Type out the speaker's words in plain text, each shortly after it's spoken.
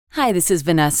Hi, this is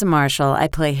Vanessa Marshall. I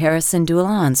play Harrison Dula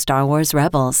on Star Wars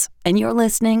Rebels, and you're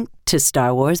listening to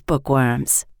Star Wars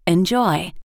Bookworms.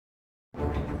 Enjoy.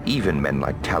 Even men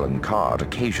like Talon Card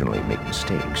occasionally make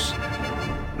mistakes.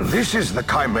 This is the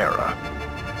Chimera.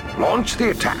 Launch the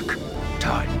attack.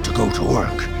 Time to go to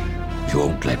work. You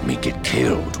won't let me get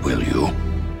killed, will you?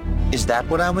 Is that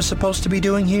what I was supposed to be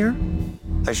doing here?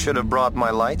 I should have brought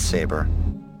my lightsaber.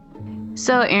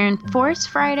 So, Aaron, Force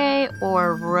Friday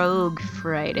or Rogue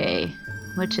Friday?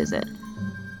 Which is it?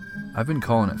 I've been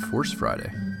calling it Force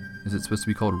Friday. Is it supposed to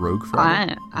be called Rogue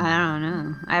Friday? I don't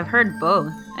know. I've heard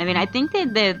both. I mean, I think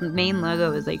that the main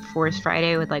logo is like Force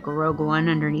Friday with like Rogue One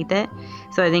underneath it.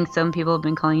 So I think some people have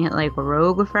been calling it like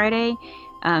Rogue Friday.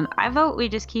 I vote we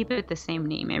just keep it the same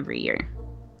name every year.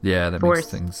 Yeah, that Force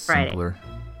makes things Friday. simpler.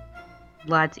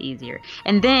 Lots easier.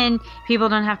 And then people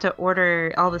don't have to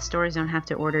order, all the stores don't have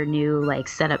to order new like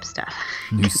setup stuff.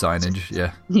 New signage,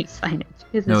 yeah. New signage.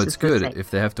 No, it's good.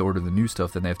 If they have to order the new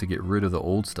stuff, then they have to get rid of the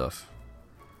old stuff.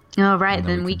 Oh, right.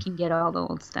 Then we can get all the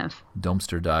old stuff.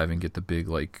 Dumpster dive and get the big,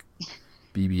 like,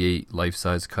 BB-8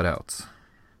 life-size cutouts.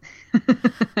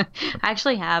 I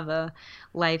actually have a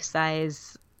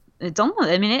life-size, it's almost,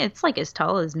 I mean, it's like as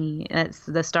tall as me. It's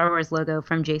the Star Wars logo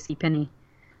from JCPenney.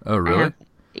 Oh, really?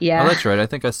 Yeah. Oh, that's right. I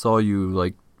think I saw you,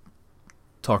 like,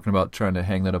 talking about trying to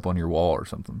hang that up on your wall or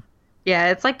something. Yeah,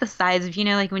 it's like the size of, you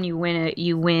know, like when you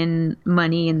win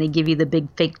money and they give you the big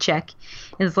fake check.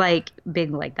 It's like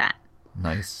big like that.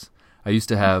 Nice. I used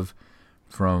to have,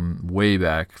 from way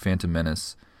back, Phantom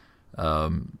Menace,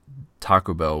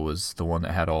 Taco Bell was the one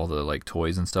that had all the like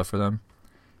toys and stuff for them.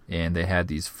 And they had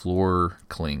these floor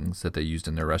clings that they used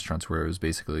in their restaurants where it was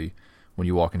basically, when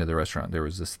you walk into the restaurant, there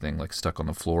was this thing like stuck on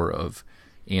the floor of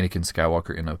Anakin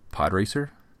Skywalker in a pod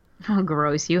racer. Oh,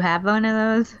 gross. You have one of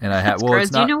those? And I had, well, gross.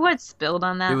 it's not, do you know what spilled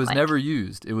on that? It was like... never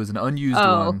used. It was an unused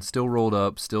one, still rolled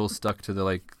up, still stuck to the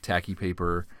like tacky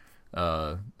paper.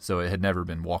 So it had never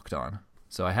been walked on.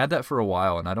 So I had that for a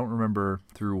while, and I don't remember,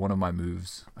 through one of my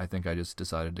moves, I think I just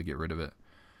decided to get rid of it.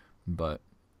 But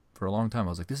for a long time, I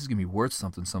was like, this is going to be worth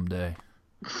something someday.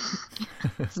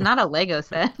 It's not a Lego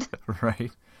set.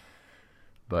 Right.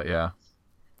 But yeah,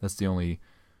 that's the only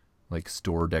like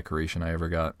store decoration I ever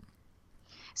got.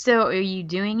 So are you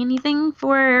doing anything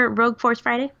for Rogue Force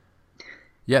Friday?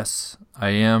 Yes,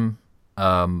 I am.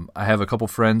 I have a couple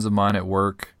friends of mine at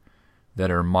work that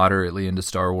are moderately into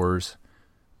Star Wars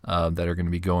that are going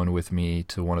to be going with me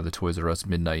to one of the Toys R Us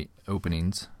midnight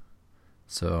openings.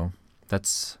 So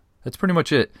that's pretty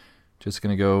much it. Just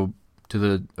going to go to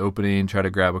the opening, try to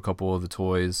grab a couple of the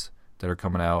toys that are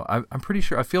coming out. I'm pretty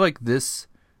sure, I feel like this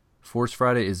Force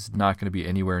Friday is not going to be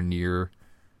anywhere near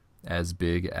as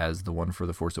big as the one for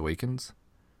The Force Awakens.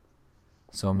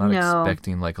 So I'm not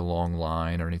expecting like a long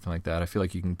line or anything like that. I feel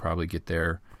like you can probably get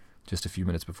there just a few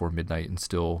minutes before midnight and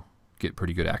still get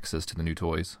pretty good access to the new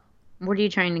toys. What are you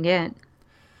trying to get?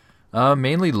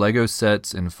 Mainly Lego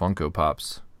sets and Funko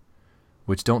Pops,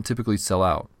 which don't typically sell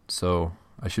out. So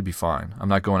I should be fine. I'm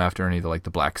not going after any of the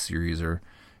Black Series or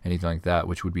anything like that,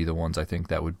 which would be the ones I think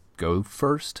that would go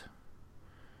first.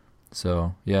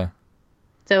 So, yeah.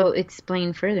 So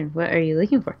explain further. What are you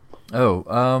looking for? Oh,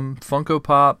 Funko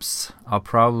Pops. I'll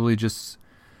probably just,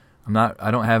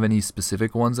 I don't have any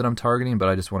specific ones that I'm targeting, but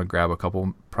I just want to grab a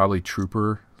couple, probably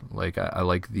Trooper. Like, I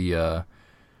like the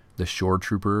Shore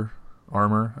Trooper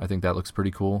armor. I think that looks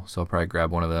pretty cool, so I'll probably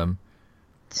grab one of them.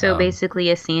 So basically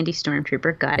a Sandy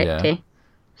Stormtrooper. Got it, okay.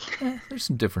 There's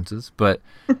some differences, but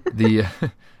the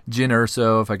Jyn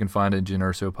Erso, if I can find a Jyn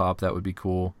Erso pop, that would be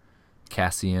cool.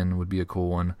 Cassian would be a cool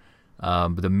one.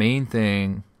 But the main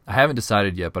thing, I haven't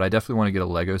decided yet, but I definitely want to get a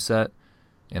Lego set,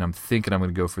 and I'm thinking I'm going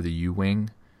to go for the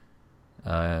U-Wing,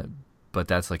 but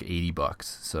that's like $80,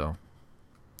 so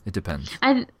it depends.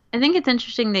 I think it's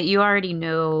interesting that you already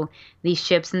know these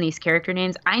ships and these character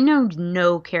names. I know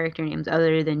no character names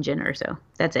other than Jyn Erso.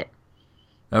 That's it.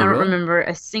 Oh, I don't really? remember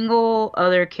a single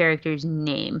other character's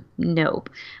name. Nope.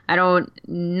 I don't,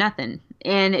 nothing.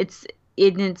 And it's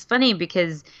funny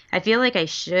because I feel like I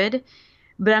should,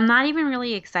 but I'm not even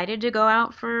really excited to go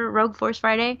out for Rogue Force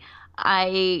Friday.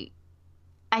 I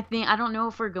think, I don't know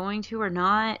if we're going to or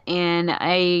not, and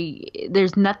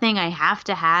there's nothing I have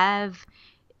to have.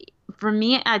 For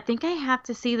me, I think I have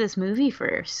to see this movie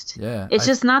first. Yeah. It's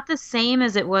just not the same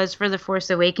as it was for The Force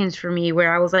Awakens for me,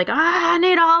 where I was like, I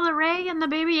need all the Rey and the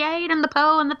BB-8 and the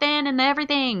Poe and the Finn and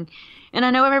everything. And I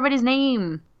know everybody's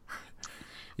name.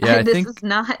 Yeah, this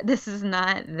is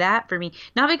not that for me.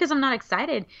 Not because I'm not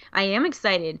excited. I am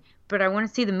excited, but I want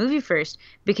to see the movie first,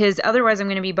 because otherwise I'm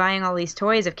going to be buying all these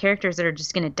toys of characters that are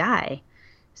just going to die.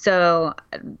 So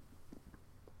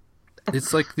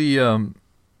it's like the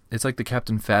it's like the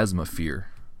Captain Phasma fear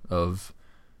of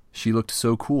she looked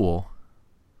so cool,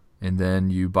 and then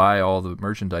you buy all the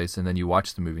merchandise, and then you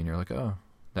watch the movie, and you're like, oh,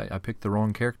 I picked the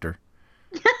wrong character.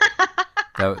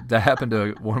 That happened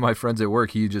to one of my friends at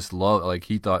work. He just loved, like,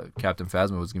 he thought Captain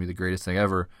Phasma was going to be the greatest thing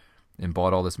ever and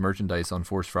bought all this merchandise on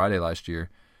Force Friday last year.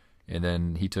 And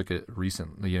then he took it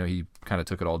recently, he kind of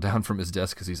took it all down from his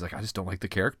desk because he's like, I just don't like the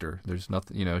character. There's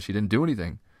nothing, she didn't do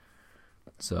anything.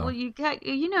 So. Well, you got,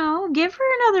 give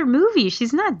her another movie.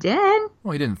 She's not dead.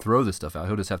 Well, he didn't throw this stuff out.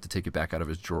 He'll just have to take it back out of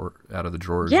his drawer, out of the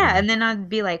drawers. Yeah, and then I'd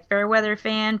be like, Fairweather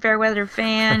fan.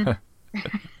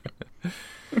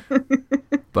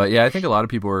 But yeah, I think a lot of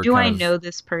people are. Do I know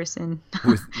this person?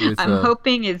 With, I'm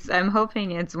hoping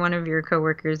it's one of your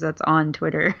coworkers that's on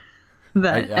Twitter.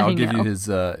 I'll give you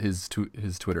his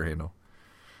Twitter handle.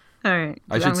 All right.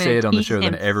 I should say it on the show,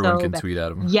 then everyone can tweet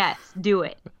at him. Yes, do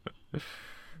it.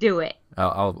 Do it.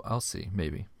 I'll see,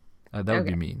 maybe. That would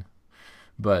be mean.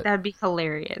 But that would be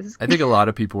hilarious. I think a lot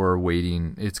of people are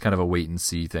waiting. It's kind of a wait and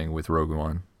see thing with Rogue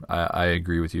One. I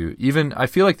agree with you. Even I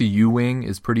feel like the U-Wing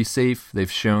is pretty safe.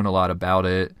 They've shown a lot about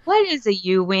it. What is a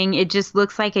U-Wing? It just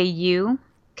looks like a U?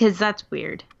 Because that's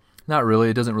weird. Not really.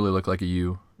 It doesn't really look like a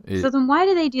U. So then why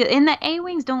do they do it? And the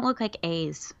A-Wings don't look like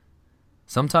A's.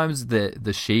 Sometimes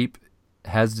the shape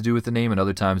has to do with the name, and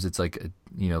other times it's like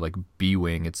like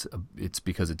B-Wing. It's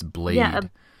because it's blade. Yeah,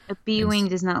 a B-Wing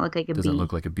does not look like a B. Doesn't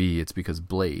look like a B. It's because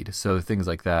blade. So things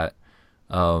like that.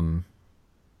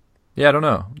 Yeah, I don't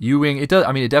know. U-Wing. It does.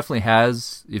 I mean, it definitely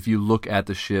has. If you look at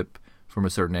the ship from a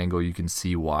certain angle, you can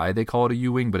see why they call it a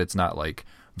U-Wing, but it's not like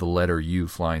the letter U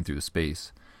flying through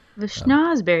space. The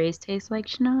schnozberries taste like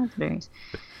schnozberries.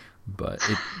 But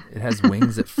it has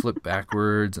wings that flip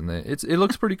backwards, and it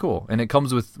looks pretty cool. And it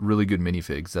comes with really good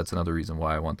minifigs. That's another reason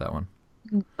why I want that one.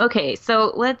 Okay,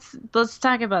 so let's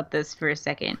talk about this for a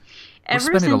second. We're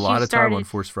spending a lot of time on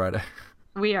Force Friday.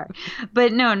 We are.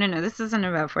 But no. This isn't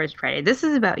about Force Friday. This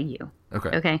is about you.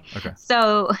 Okay.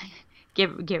 So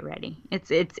get ready.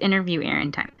 It's interview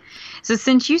Aaron time. So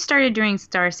since you started doing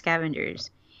Star Scavengers,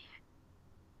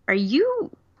 are you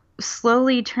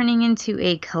slowly turning into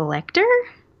a collector?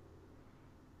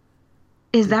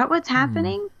 Is that what's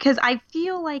happening? Because I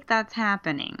feel like that's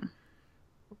happening.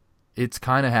 It's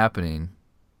kind of happening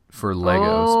for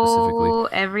Lego specifically. Oh,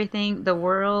 everything, the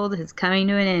world is coming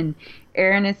to an end.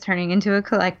 Aaron is turning into a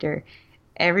collector.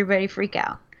 Everybody freak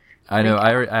out. I know.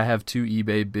 I have 2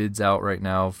 eBay bids out right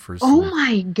now for some oh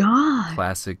my God.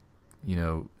 classic,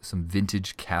 some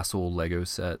vintage castle Lego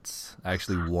sets. I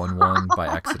actually won one by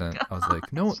accident. I was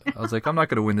like, no. I was like, I'm not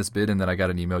going to win this bid. And then I got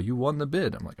an email, you won the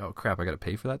bid. I'm like, oh, crap, I got to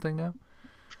pay for that thing now?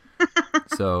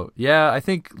 So, yeah, I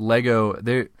think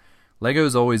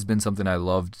Lego's always been something I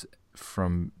loved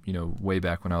from, way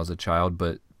back when I was a child,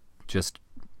 but just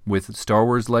with Star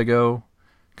Wars Lego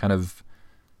kind of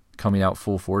coming out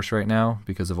full force right now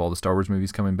because of all the Star Wars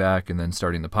movies coming back and then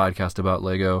starting the podcast about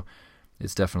Lego,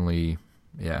 it's definitely,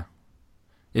 yeah.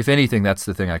 If anything, that's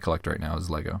the thing I collect right now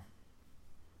is Lego.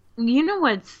 You know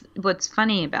what's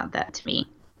funny about that to me?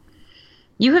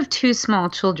 You have 2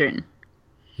 small children.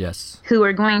 Yes. Who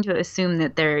are going to assume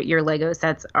that your Lego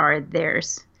sets are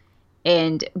theirs.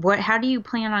 And how do you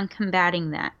plan on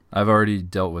combating that? I've already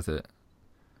dealt with it.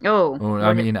 Oh. Well,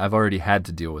 I've already had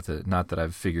to deal with it. Not that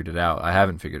I've figured it out. I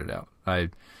haven't figured it out.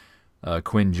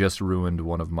 Quinn just ruined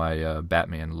one of my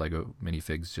Batman Lego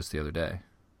minifigs just the other day.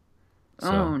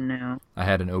 So oh, no. I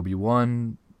had an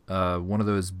Obi-Wan, one of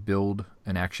those build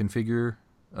an action figure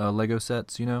Lego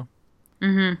sets,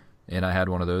 Mm-hmm. And I had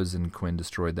one of those, and Quinn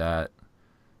destroyed that.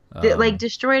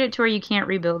 Destroyed it to where you can't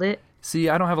rebuild it? See,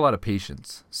 I don't have a lot of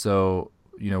patience. So,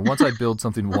 once I build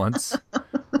something once,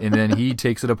 and then he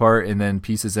takes it apart, and then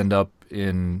pieces end up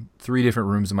in 3 different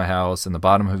rooms in my house, and the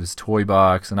bottom of his toy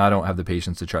box, and I don't have the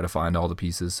patience to try to find all the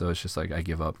pieces, so it's just like, I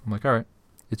give up. I'm like, all right,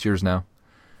 it's yours now.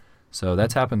 So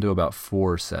that's happened to about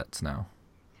 4 sets now.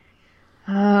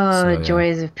 Oh, so, yeah.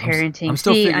 Joys of parenting. I'm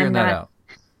still figuring that out.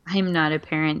 I'm not a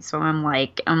parent, so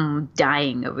I'm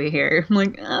dying over here. I'm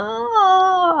like,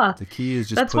 oh. The key is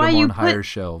just put them on higher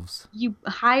shelves. You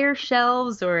higher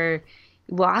shelves or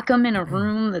lock them in a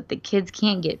room that the kids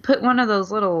can't get. Put one of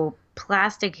those little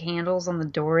plastic handles on the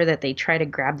door that they try to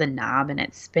grab the knob and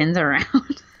it spins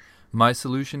around. My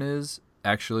solution is,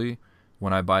 actually,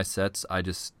 when I buy sets, I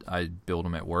build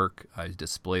them at work. I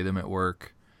display them at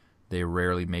work. They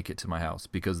rarely make it to my house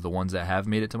because the ones that have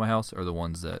made it to my house are the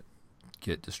ones that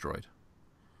get destroyed.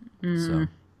 So,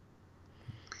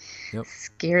 yep.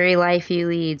 Scary life you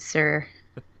lead, sir.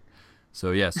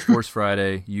 So yes, Force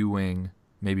Friday, U-Wing,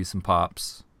 maybe some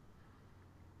Pops.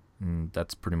 And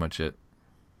that's pretty much it.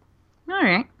 All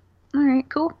right. All right,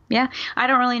 cool. Yeah, I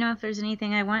don't really know if there's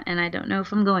anything I want, and I don't know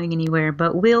if I'm going anywhere,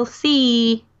 but we'll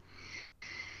see.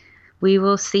 We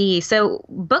will see. So,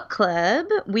 book club,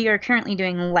 we are currently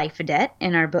doing Life Debt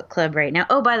in our book club right now.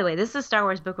 Oh, by the way, this is Star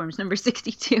Wars Bookworms number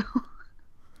 62.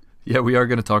 Yeah, we are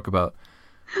going to talk about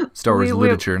Star Wars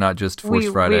literature, not just Force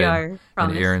Friday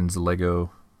and Aaron's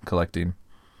Lego collecting.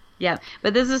 Yeah,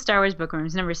 but this is Star Wars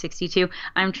Bookworms number 62.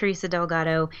 I'm Teresa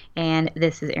Delgado, and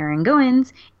this is Aaron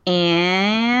Goins,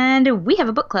 and we have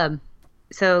a book club.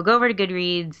 So go over to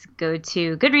Goodreads, go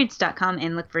to goodreads.com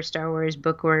and look for Star Wars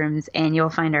Bookworms, and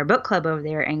you'll find our book club over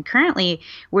there. And currently,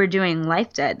 we're doing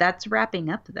Life Debt. That's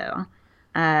wrapping up, though.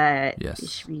 Yes. It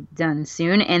should be done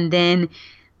soon. And then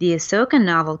the Ahsoka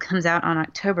novel comes out on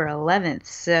October 11th.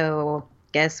 So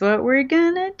guess what we're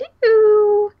going to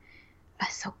do?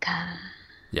 Ahsoka.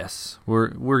 Yes, we're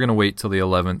gonna wait till the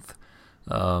 11th.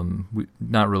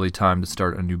 Not really time to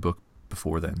start a new book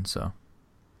before then. So,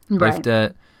 Right. Life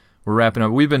Debt, we're wrapping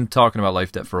up. We've been talking about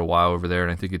Life Debt for a while over there,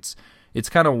 and I think it's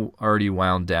kind of already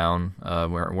wound down.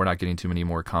 We're not getting too many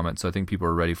more comments, so I think people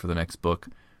are ready for the next book.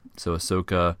 So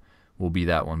Ahsoka will be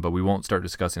that one, but we won't start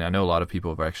discussing. I know a lot of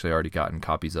people have actually already gotten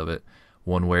copies of it,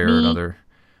 one way or another,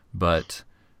 but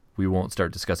we won't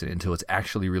start discussing it until it's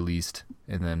actually released,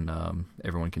 and then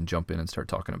everyone can jump in and start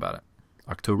talking about it.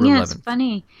 October 11th. Yeah, it's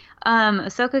funny.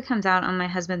 Ahsoka comes out on my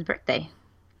husband's birthday.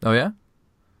 Oh, yeah?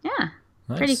 Yeah.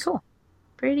 Nice. Pretty cool.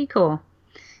 Pretty cool.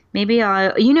 Maybe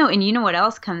I'll, you know what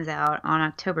else comes out on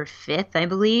October 5th, I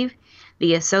believe?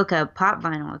 The Ahsoka pop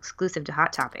vinyl exclusive to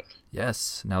Hot Topic.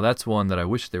 Yes. Now that's one that I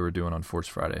wish they were doing on Force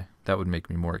Friday. That would make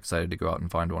me more excited to go out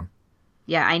and find one.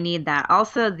 Yeah, I need that.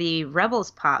 Also, the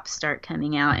Rebels pops start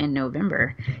coming out in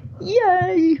November.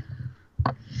 Yay!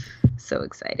 So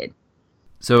excited.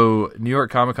 So, New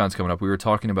York Comic Con's coming up. We were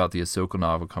talking about the Ahsoka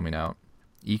novel coming out.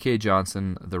 E.K.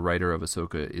 Johnson, the writer of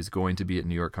Ahsoka, is going to be at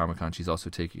New York Comic Con. She's also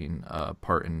taking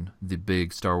part in the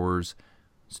big Star Wars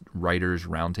Writers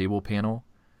Roundtable panel.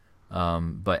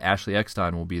 But Ashley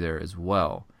Eckstein will be there as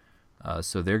well.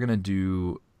 So they're going to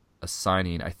do a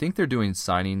signing. I think they're doing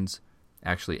signings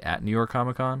actually at New York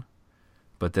Comic Con,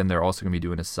 but then they're also going to be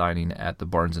doing a signing at the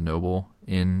Barnes & Noble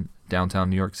in downtown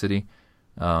New York City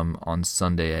on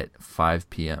Sunday at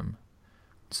 5 p.m.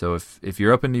 So if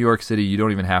you're up in New York City, you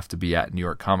don't even have to be at New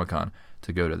York Comic Con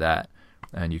to go to that,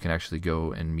 and you can actually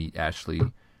go and meet Ashley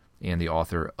and the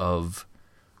author of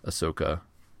Ahsoka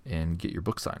and get your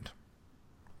book signed.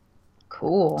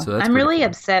 Cool. So that's I'm really cool.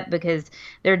 upset because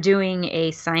they're doing a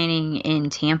signing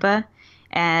in Tampa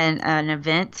and an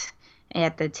event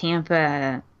at the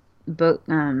Tampa book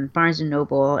Barnes &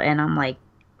 Noble, and I'm like,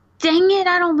 dang it,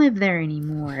 I don't live there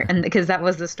anymore. And because that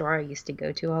was the store I used to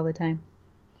go to all the time.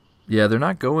 Yeah, they're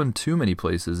not going too many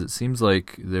places. It seems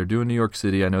like they're doing New York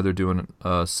City. I know they're doing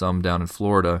some down in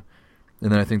Florida,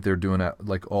 and then I think they're doing it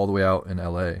like all the way out in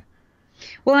L.A.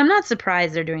 Well, I'm not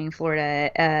surprised they're doing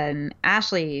Florida.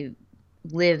 Ashley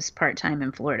lives part-time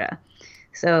in Florida,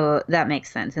 so that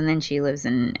makes sense. And then she lives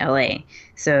in L.A.,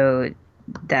 so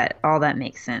that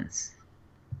makes sense.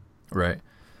 Right.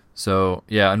 So,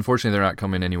 yeah, unfortunately, they're not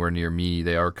coming anywhere near me.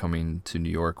 They are coming to New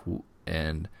York,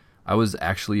 and I was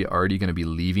actually already going to be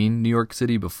leaving New York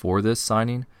City before this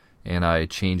signing, and I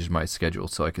changed my schedule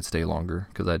so I could stay longer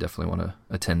because I definitely want to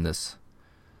attend this.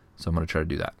 So I'm going to try to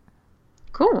do that.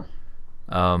 Cool.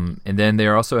 And then they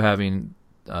are also having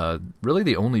really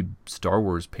the only Star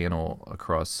Wars panel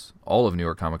across all of New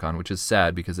York Comic Con, which is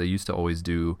sad because they used to always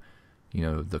do,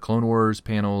 the Clone Wars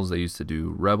panels. They used to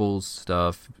do Rebels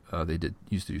stuff. They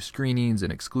used to do screenings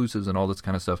and exclusives and all this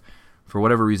kind of stuff. For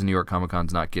whatever reason, New York Comic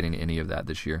Con's not getting any of that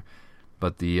this year.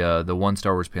 But the one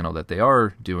Star Wars panel that they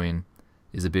are doing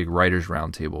is a big writers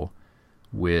roundtable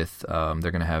with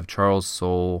they're going to have Charles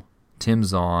Soule, Tim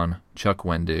Zahn, Chuck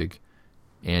Wendig,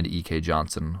 and E.K.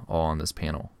 Johnson all on this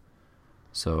panel.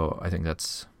 So I think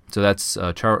that's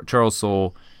Charles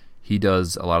Soule. He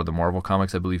does a lot of the Marvel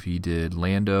comics. I believe he did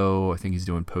Lando. I think he's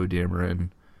doing Poe Dameron,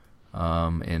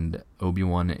 and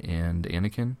Obi-Wan and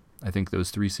Anakin. I think those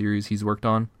 3 series he's worked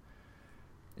on.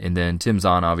 And then Tim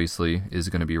Zahn, obviously, is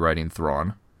going to be writing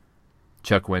Thrawn.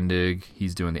 Chuck Wendig,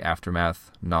 he's doing the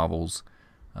Aftermath novels,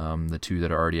 the 2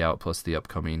 that are already out, plus the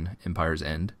upcoming Empire's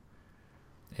End.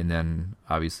 And then,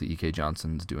 obviously, E.K.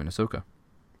 Johnson's doing Ahsoka.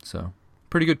 So,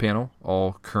 pretty good panel.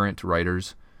 All current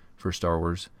writers for Star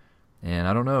Wars. And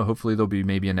I don't know, hopefully they'll be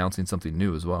maybe announcing something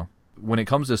new as well. When it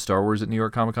comes to Star Wars at New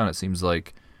York Comic Con, it seems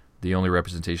like the only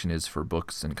representation is for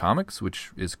books and comics,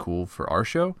 which is cool for our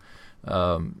show.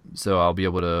 So I'll be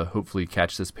able to hopefully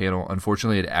catch this panel.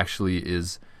 Unfortunately, it actually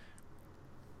is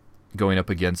going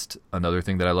up against another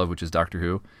thing that I love, which is Doctor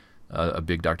Who. a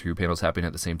big Doctor Who panel is happening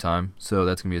at the same time. So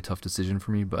that's going to be a tough decision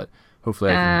for me, but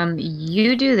hopefully I can...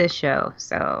 You do this show,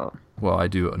 so... Well, I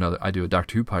do a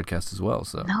Doctor Who podcast as well,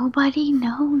 so... Nobody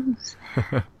knows.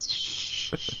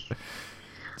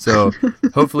 So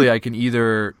hopefully I can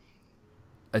either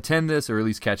attend this or at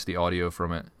least catch the audio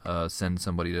from it, send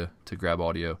somebody to grab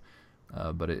audio.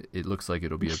 But it looks like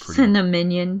it'll be a pretty... Send a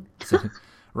minion.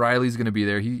 Riley's going to be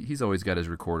there. He's always got his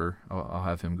recorder. I'll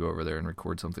have him go over there and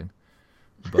record something.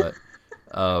 But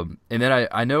and then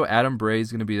I know Adam Bray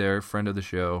is going to be there, friend of the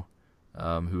show,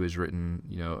 who has written,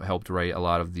 helped write a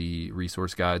lot of the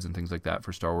resource guides and things like that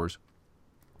for Star Wars.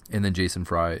 And then Jason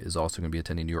Fry is also going to be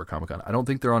attending New York Comic Con. I don't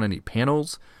think they're on any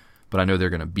panels, but I know they're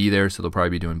going to be there, so they'll probably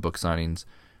be doing book signings.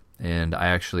 And I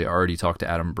actually already talked to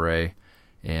Adam Bray,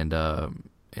 and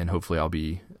hopefully I'll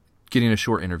be getting a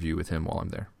short interview with him while I'm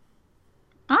there.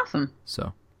 Awesome.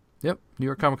 So, yep, New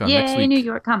York Comic Con Yay, next week. New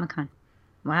York Comic Con.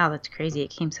 Wow, that's crazy. It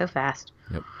came so fast.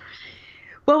 Yep.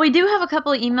 Well, we do have a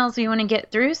couple of emails we want to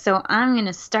get through, so I'm going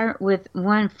to start with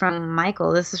one from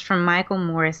Michael. This is from Michael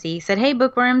Morrissey. He said, "Hey,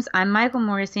 Bookworms, I'm Michael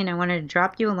Morrissey, and I wanted to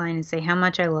drop you a line and say how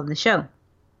much I love the show.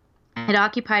 It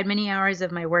occupied many hours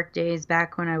of my work days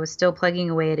back when I was still plugging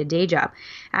away at a day job.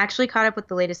 I actually caught up with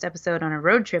the latest episode on a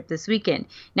road trip this weekend."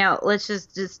 Now, let's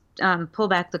just pull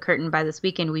back the curtain. By this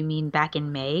weekend, we mean back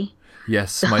in May.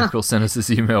 Yes, Michael sent us this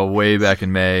email way back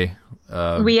in May.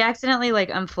 We accidentally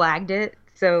unflagged it,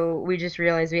 so we just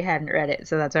realized we hadn't read it,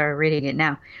 so that's why we're reading it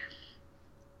now.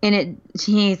 And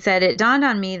he said, "It dawned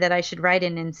on me that I should write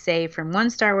in and say from one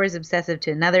Star Wars obsessive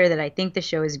to another that I think the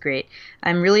show is great.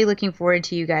 I'm really looking forward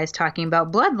to you guys talking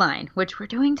about Bloodline, which we're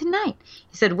doing tonight."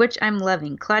 He said, "Which I'm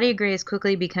loving. Claudia Gray is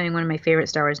quickly becoming one of my favorite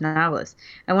Star Wars novelists.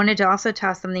 I wanted to also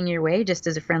toss something your way, just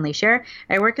as a friendly share.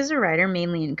 I work as a writer,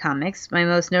 mainly in comics. My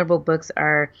most notable books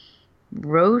are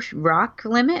Rock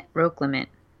Limit,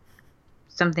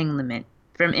 something Limit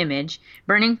from Image,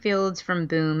 Burning Fields from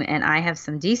Boom, and I have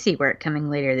some DC work coming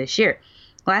later this year.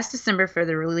 Last December, for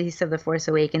the release of The Force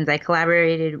Awakens, I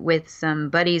collaborated with some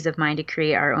buddies of mine to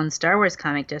create our own Star Wars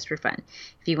comic just for fun.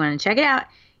 If you want to check it out,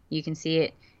 you can see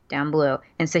it down below."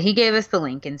 And so he gave us the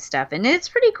link and stuff, and it's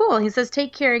pretty cool. He says,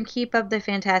 "Take care and keep up the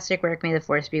fantastic work. May the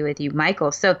Force be with you,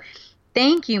 Michael." So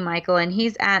thank you, Michael. And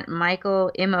he's at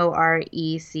Michael,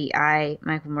 Moreci,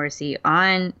 Michael Morrissey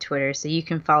on Twitter, so you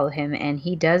can follow him. And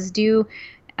he does do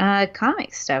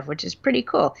comic stuff, which is pretty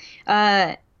cool.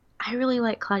 I really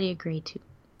like Claudia Gray, too.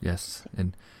 Yes.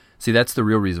 And see, that's the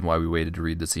real reason why we waited to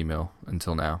read this email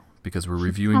until now, because we're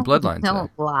reviewing Bloodline today.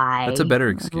 Don't lie. That's a better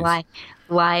excuse.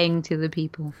 Lying to the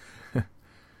people.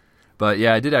 But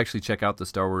yeah, I did actually check out the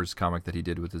Star Wars comic that he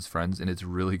did with his friends, and it's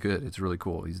really good. It's really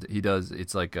cool.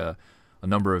 It's like a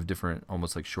number of different,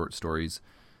 almost like short stories,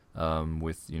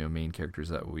 with main characters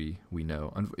that we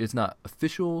know. It's not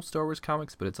official Star Wars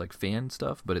comics, but it's like fan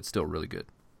stuff. But it's still really good.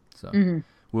 So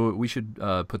we should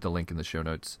put the link in the show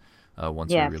notes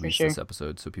once we release this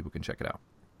episode, so people can check it out.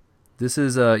 This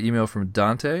is an email from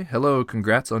Dante. "Hello,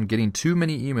 congrats on getting too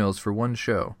many emails for one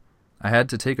show. I had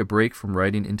to take a break from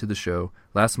writing into the show.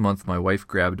 Last month, my wife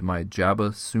grabbed my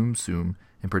Jabba Tsum Tsum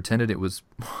and pretended it was..."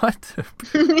 What?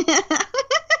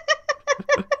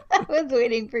 I was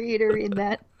waiting for you to read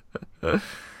that.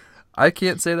 I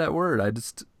can't say that word.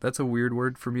 That's a weird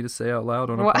word for me to say out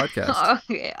loud on a podcast.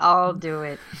 Okay, I'll do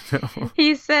it. No.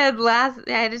 He said, I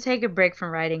had to take a break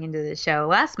from writing into the show.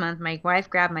 Last month, my wife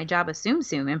grabbed my Jabba Tsum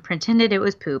Tsum and pretended it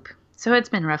was poop. So it's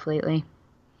been rough lately.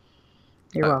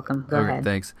 You're welcome. Go ahead.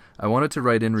 Thanks. I wanted to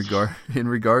write in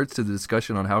regards to the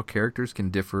discussion on how characters can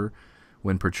differ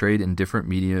when portrayed in different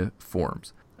media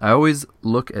forms. I always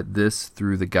look at this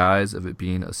through the guise of it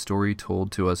being a story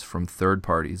told to us from third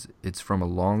parties. It's from a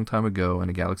long time ago in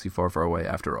a galaxy far, far away,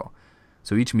 after all.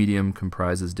 So each medium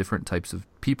comprises different types of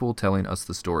people telling us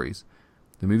the stories.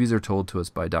 The movies are told to us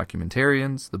by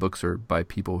documentarians. The books are by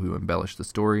people who embellish the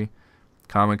story.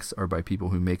 Comics are by people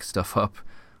who make stuff up,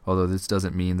 although this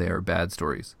doesn't mean they are bad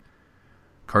stories.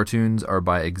 Cartoons are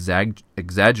by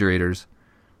exaggerators.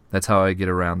 That's how I get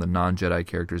around the non-Jedi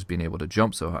characters being able to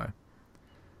jump so high.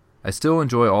 I still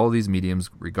enjoy all these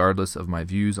mediums regardless of my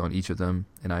views on each of them,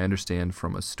 and I understand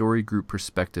from a story group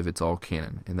perspective it's all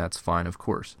canon, and that's fine, of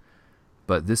course.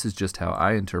 But this is just how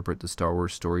I interpret the Star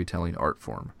Wars storytelling art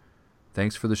form.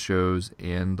 Thanks for the shows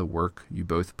and the work you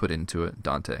both put into it,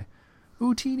 Dante.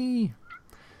 Ooh, teeny!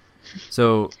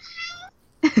 So,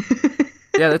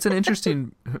 yeah, that's an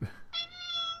interesting...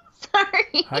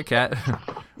 Sorry. Hi, cat.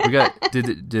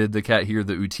 Did the cat hear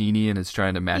the Utini and is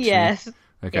trying to match me? Yes.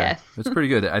 Okay. Yes. That's pretty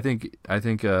good. I think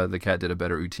the cat did a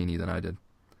better Utini than I did.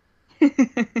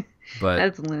 But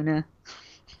that's Luna.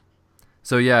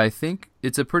 So yeah, I think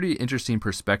it's a pretty interesting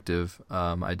perspective.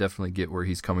 I definitely get where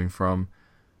he's coming from,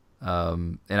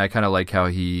 and I kind of like how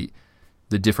the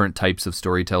different types of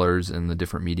storytellers and the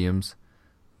different mediums.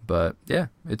 But yeah,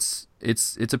 it's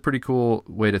a pretty cool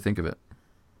way to think of it.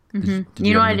 Did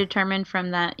you know what I determined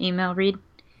from that email read?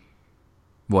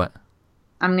 What?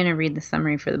 I'm gonna read the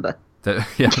summary for the book.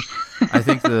 Yeah, I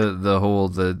think the whole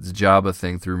Jabba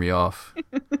thing threw me off.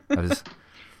 I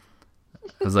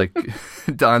was like,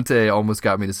 Dante almost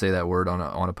got me to say that word on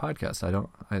a podcast.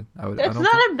 That's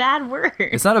not a bad word.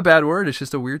 It's not a bad word. It's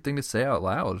just a weird thing to say out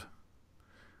loud.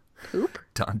 Poop?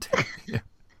 Dante. Yeah.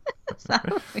 That's not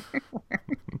a weird word.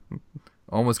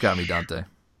 Almost got me, Dante.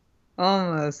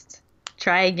 Almost.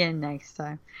 Try again next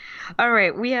time. All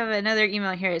right, we have another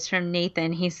email here. It's from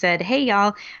Nathan. He said, "Hey,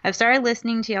 y'all. I've started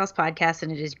listening to y'all's podcast,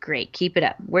 and it is great. Keep it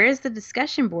up. Where is the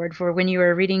discussion board for when you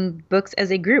are reading books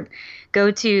as a group? Go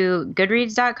to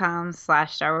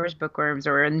goodreads.com/Star Wars Bookworms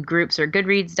or in groups or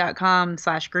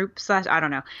goodreads.com/group/ I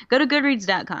don't know. Go to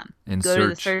goodreads.com. And go to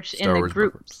the search in the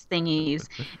groups thingies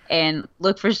and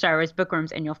look for Star Wars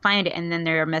Bookworms, and you'll find it, and then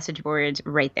there are message boards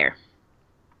right there.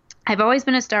 I've always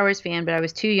been a Star Wars fan, but I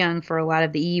was too young for a lot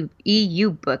of the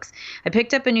EU books. I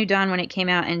picked up A New Dawn when it came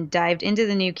out and dived into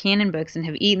the new canon books and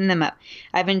have eaten them up.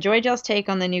 I've enjoyed y'all's take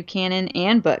on the new canon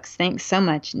and books. Thanks so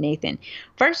much, Nathan."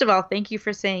 First of all, thank you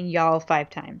for saying y'all 5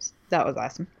 times. That was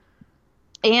awesome.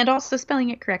 And also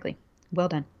spelling it correctly. Well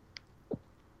done.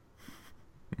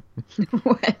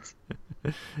 What?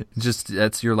 Just,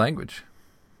 that's your language.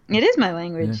 It is my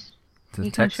language. Yeah. He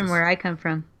comes from where I come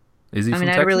from. Is he from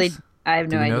Texas? I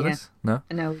have no idea. Know this? No?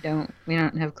 No, we don't. We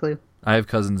don't have a clue. I have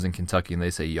cousins in Kentucky, and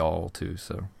they say y'all, too,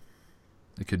 so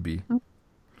it could be. Who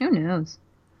knows?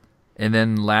 And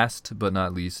then last but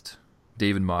not least,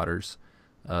 David Motters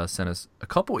sent us a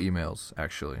couple emails,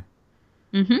 actually.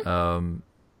 So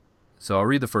I'll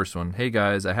read the first one. "Hey,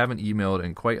 guys, I haven't emailed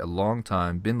in quite a long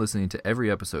time. Been listening to every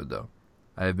episode, though.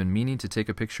 I have been meaning to take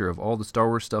a picture of all the Star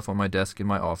Wars stuff on my desk in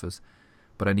my office,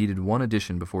 but I needed one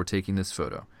addition before taking this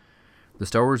photo. The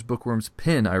Star Wars Bookworms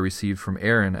pin I received from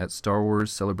Aaron at Star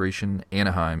Wars Celebration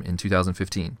Anaheim in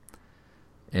 2015.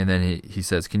 And then he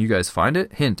says, "Can you guys find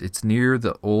it? Hint, it's near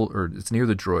the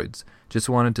droids. Just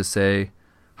wanted to say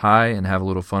hi and have a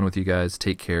little fun with you guys.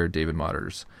 Take care, David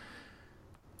Motters."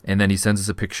 And then he sends us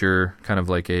a picture, kind of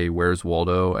like a Where's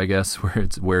Waldo, I guess, where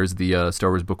it's where's the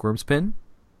Star Wars Bookworms pin.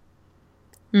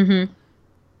 Did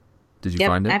you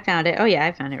find it? I found it. Oh yeah,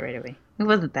 I found it right away. It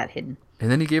wasn't that hidden. And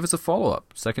then he gave us a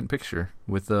follow-up, second picture,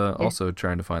 with also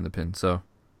trying to find the pin. So,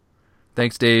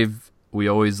 thanks, Dave. We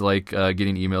always like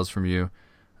getting emails from you,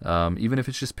 even if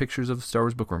it's just pictures of Star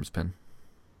Wars Bookworms pin.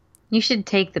 You should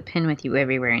take the pin with you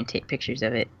everywhere and take pictures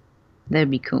of it.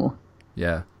 That'd be cool.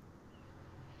 Yeah.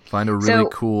 Find a really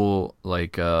cool,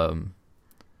 like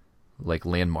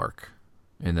landmark,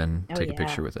 and then take a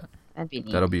picture with it. That'd be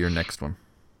neat. That'll be your next one.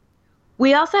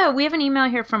 We have an email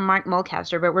here from Mark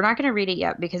Mulcaster, but we're not going to read it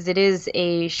yet because it is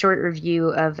a short review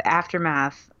of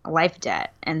Aftermath Life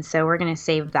Debt, and so we're going to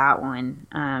save that one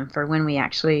for when we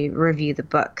actually review the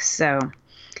book. So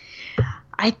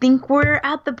I think we're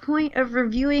at the point of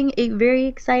reviewing a very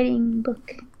exciting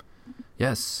book.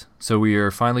 Yes. So we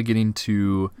are finally getting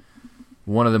to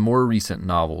one of the more recent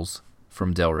novels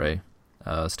from Del Rey,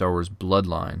 Star Wars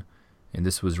Bloodline. And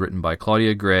this was written by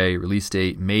Claudia Gray, release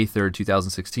date May 3rd,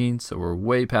 2016. So we're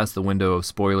way past the window of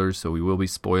spoilers, so we will be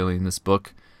spoiling this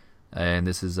book. And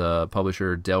this is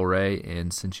publisher Del Rey.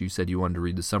 And since you said you wanted to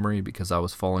read the summary because I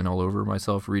was falling all over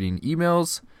myself reading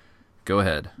emails, go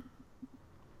ahead.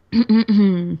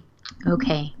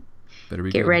 Okay. Better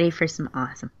be Get good. ready for some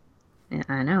awesome.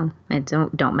 I know. And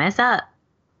don't mess up.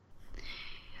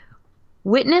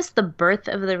 Witness the birth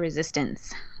of the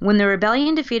Resistance. When the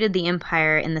rebellion defeated the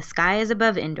Empire in the skies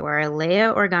above Endor,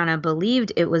 Leia Organa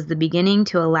believed it was the beginning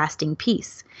to a lasting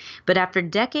peace. But after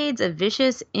decades of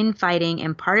vicious infighting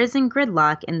and partisan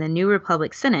gridlock in the New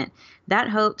Republic Senate, that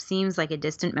hope seems like a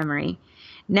distant memory.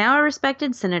 Now a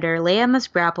respected senator, Leia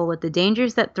must grapple with the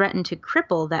dangers that threaten to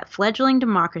cripple that fledgling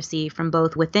democracy from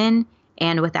both within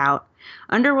and without.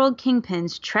 Underworld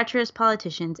kingpins, treacherous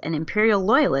politicians, and imperial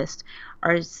loyalists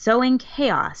are sowing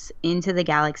chaos into the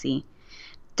galaxy.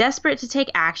 Desperate to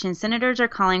take action, senators are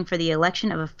calling for the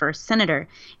election of a first senator.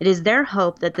 It is their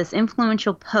hope that this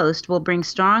influential post will bring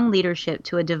strong leadership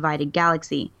to a divided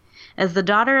galaxy. As the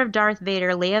daughter of Darth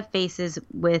Vader, Leia faces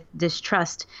with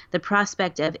distrust the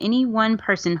prospect of any one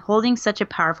person holding such a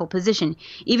powerful position,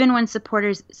 even when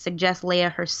supporters suggest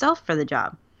Leia herself for the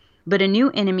job. But a new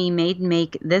enemy may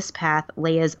make this path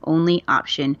Leia's only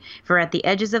option, for at the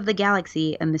edges of the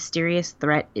galaxy, a mysterious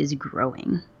threat is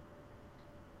growing.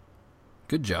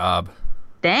 Good job.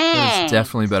 Thanks. It's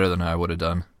definitely better than I would have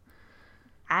done.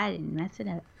 I didn't mess it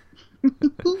up.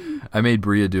 I made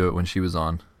Bria do it when she was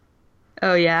on.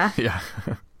 Oh, yeah? Yeah.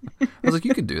 I was like,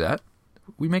 you could do that.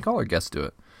 We make all our guests do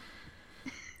it.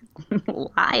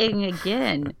 Lying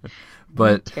again.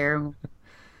 But terrible.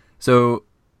 So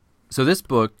this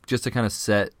book, just to kind of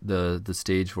set the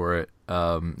stage for it,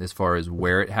 as far as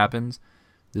where it happens,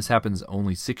 this happens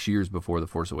only 6 years before The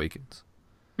Force Awakens.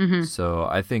 Mm-hmm. So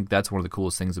I think that's one of the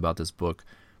coolest things about this book.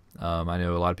 I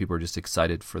know a lot of people are just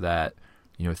excited for that,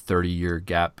 30-year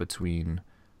gap between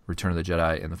Return of the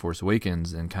Jedi and The Force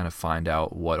Awakens, and kind of find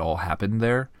out what all happened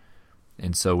there.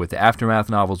 And so with the Aftermath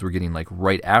novels, we're getting like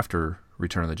right after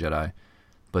Return of the Jedi.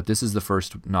 But this is the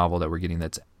first novel that we're getting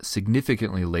that's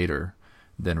significantly later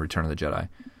than Return of the Jedi.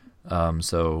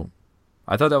 So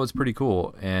I thought that was pretty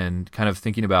cool, and kind of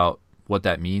thinking about what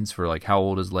that means for like how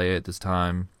old is Leia at this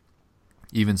time.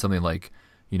 Even something like,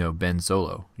 Ben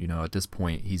Solo, at this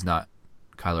point he's not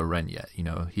Kylo Ren yet.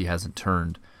 He hasn't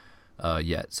turned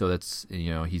yet. So that's,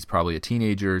 he's probably a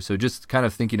teenager. So just kind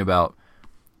of thinking about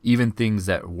even things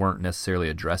that weren't necessarily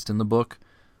addressed in the book.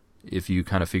 If you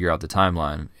kind of figure out the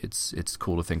timeline, it's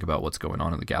cool to think about what's going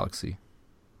on in the galaxy.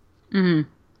 Mm-hmm.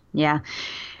 Yeah.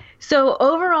 So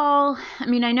overall, I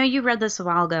mean, I know you read this a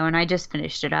while ago and I just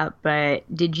finished it up, but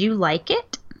did you like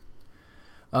it?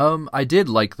 I did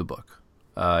like the book.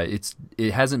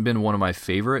 It hasn't been one of my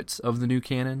favorites of the new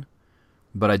canon,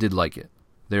 but I did like it.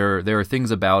 There are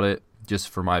things about it, just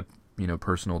for my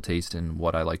personal taste and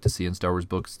what I like to see in Star Wars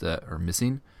books, that are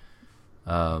missing.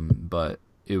 But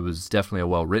it was definitely a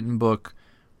well-written book.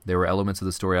 There were elements of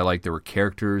the story I liked. There were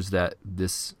characters that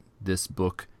this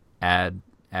book added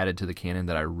to the canon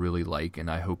that I really like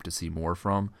and I hope to see more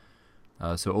from.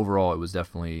 So overall, it was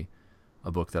definitely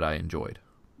a book that I enjoyed.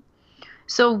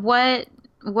 So what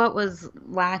was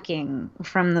lacking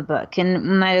from the book?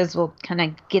 And might as well kind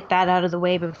of get that out of the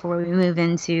way before we move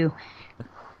into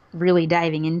really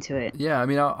diving into it. Yeah, I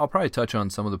mean, I'll probably touch on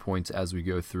some of the points as we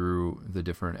go through the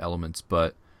different elements,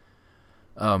 but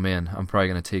oh man, I'm probably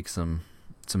going to take some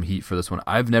heat for this one.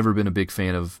 I've never been a big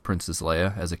fan of Princess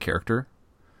Leia as a character.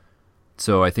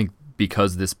 So I think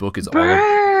because this book is Burn!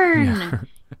 all...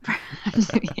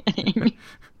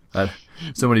 Yeah.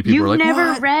 So many people are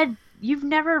like, what? You've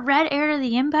never read Heir to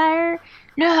the Empire?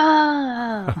 No!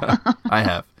 I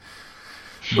have.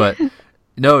 But,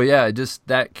 no, yeah, just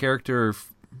that character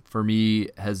for me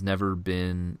has never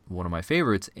been one of my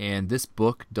favorites, and this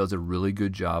book does a really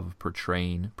good job of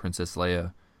portraying Princess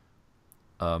Leia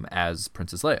as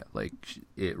Princess Leia. Like,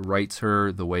 it writes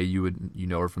her the way you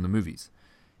know her from the movies.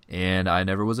 And I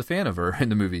never was a fan of her in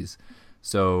the movies.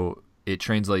 So it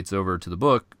translates over to the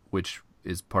book, which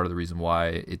is part of the reason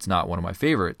why it's not one of my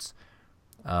favorites.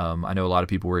 I know a lot of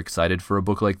people were excited for a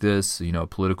book like this, a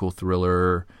political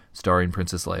thriller starring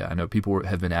Princess Leia. I know people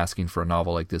have been asking for a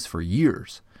novel like this for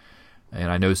years.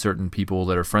 And I know certain people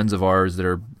that are friends of ours that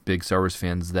are big Star Wars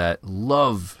fans that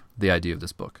love the idea of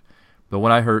this book. But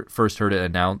when I first heard it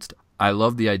announced, I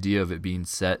love the idea of it being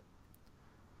set,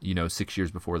 6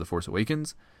 years before The Force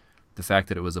Awakens. The fact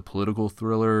that it was a political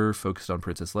thriller focused on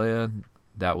Princess Leia,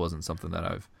 that wasn't something that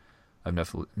I've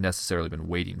necessarily been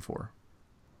waiting for.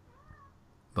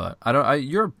 But I know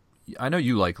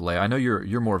you like Leia. I know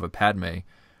you're more of a Padme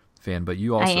fan, but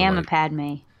you also I am a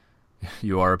Padme.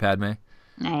 You are a Padme?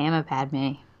 I am a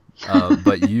Padme.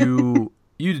 But you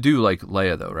do like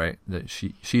Leia though, right? That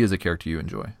she is a character you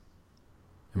enjoy.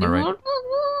 Am I right?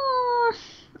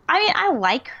 I mean, I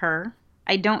like her.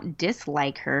 I don't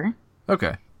dislike her.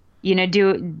 Okay.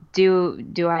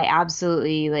 Do I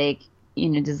absolutely like,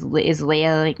 is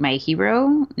Leia like my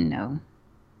hero? No.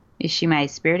 Is she my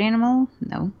spirit animal?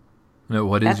 No. No,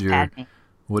 what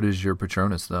is your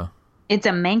Patronus though? It's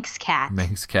a Manx cat.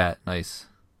 Manx cat, nice.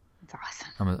 It's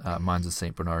awesome. Mine's a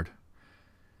Saint Bernard.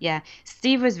 Yeah,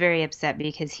 Steve was very upset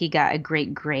because he got a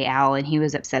great gray owl, and he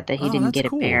was upset that he didn't get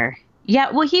a bear.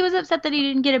 Yeah, well, he was upset that he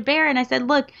didn't get a bear, and I said,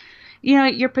 look,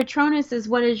 your Patronus is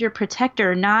what is your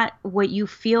protector, not what you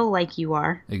feel like you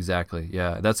are. Exactly.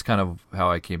 Yeah, that's kind of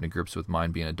how I came to grips with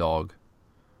mine being a dog.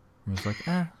 I was like,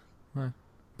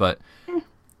 But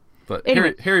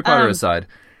anyway, Harry Potter aside,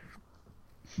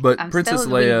 but Princess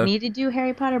Leia. We need to do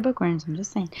Harry Potter bookworms. I'm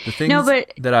just saying. The things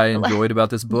that I enjoyed about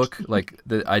this book,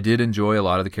 I did enjoy a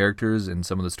lot of the characters and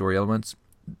some of the story elements.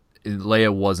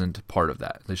 Leia wasn't part of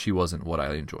that. She wasn't what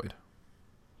I enjoyed.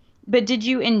 But did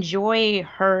you enjoy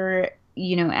her,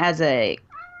 as a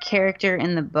character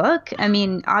in the book? I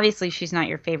mean, obviously she's not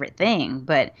your favorite thing,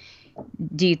 but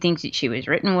do you think that she was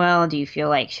written well? Do you feel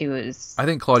like she was... I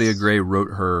think Claudia Gray wrote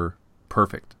her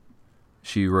perfect.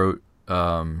 She wrote...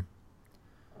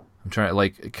 I'm trying,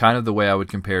 like, kind of the way I would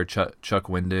compare Chuck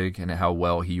Wendig and how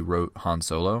well he wrote Han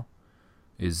Solo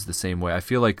is the same way. I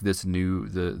feel like this new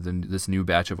this new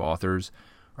batch of authors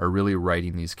are really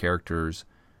writing these characters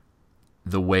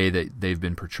the way that they've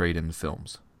been portrayed in the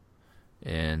films,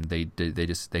 and they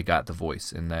got the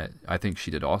voice, and that I think she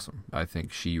did awesome. I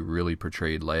think she really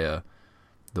portrayed Leia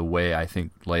the way I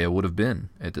think Leia would have been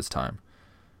at this time.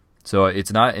 So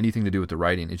it's not anything to do with the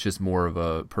writing. It's just more of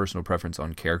a personal preference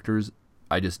on characters.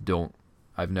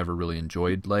 I've never really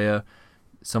enjoyed Leia.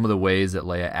 Some of the ways that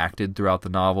Leia acted throughout the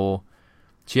novel,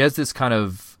 she has this kind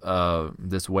of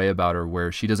this way about her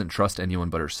where she doesn't trust anyone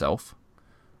but herself.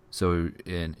 So,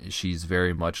 and she's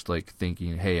very much like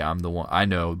thinking, hey, I'm the one, I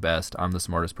know best, I'm the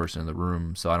smartest person in the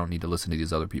room, so I don't need to listen to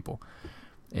these other people.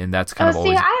 And that's kind of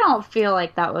always... I don't feel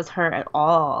like that was her at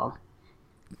all.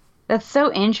 That's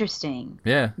so interesting.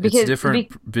 Yeah, because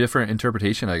it's different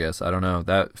interpretation, I guess. I don't know.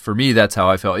 That for me, that's how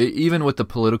I felt. Even with the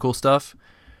political stuff,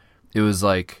 it was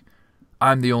like,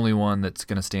 I'm the only one that's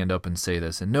going to stand up and say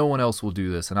this, and no one else will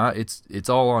do this, and it's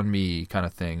all on me kind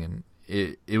of thing. And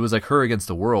it was like her against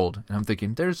the world. And I'm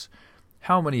thinking, there's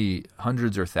how many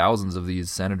hundreds or thousands of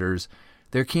these senators?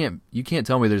 You can't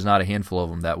tell me there's not a handful of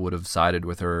them that would have sided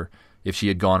with her if she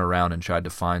had gone around and tried to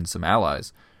find some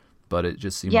allies. But it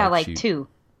just seemed like two.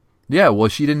 Yeah, well,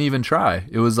 she didn't even try.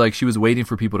 It was like she was waiting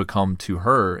for people to come to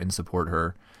her and support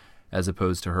her, as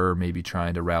opposed to her maybe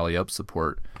trying to rally up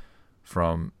support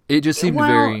from... It just seemed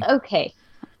very... Okay.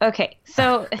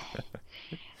 So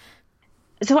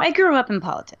I grew up in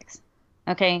politics.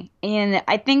 Okay. And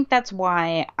I think that's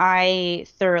why I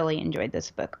thoroughly enjoyed this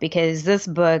book, because this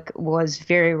book was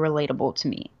very relatable to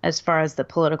me as far as the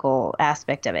political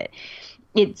aspect of it.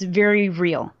 It's very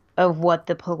real of what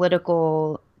the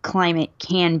political climate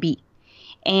can be.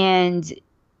 And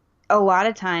a lot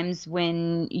of times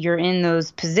when you're in those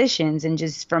positions, and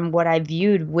just from what I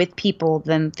viewed with people,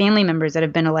 the family members that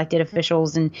have been elected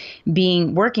officials and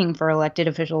working for elected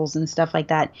officials and stuff like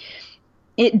that,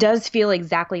 it does feel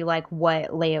exactly like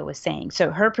what Leia was saying. So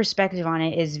her perspective on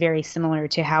it is very similar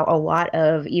to how a lot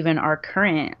of even our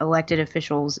current elected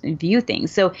officials view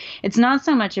things. So it's not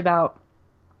so much about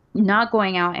not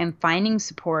going out and finding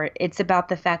support. It's about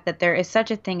the fact that there is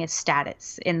such a thing as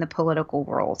status in the political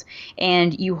world.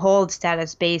 And you hold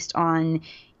status based on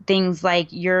things like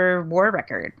your war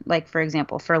record, like, for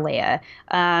example, for Leia,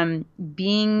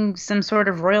 being some sort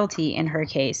of royalty in her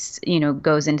case,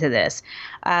 goes into this.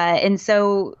 And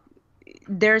so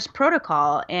there's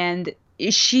protocol, and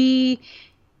she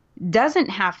doesn't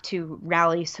have to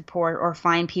rally support or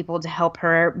find people to help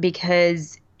her,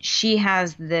 because she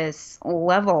has this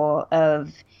level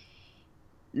of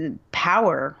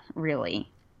power, really,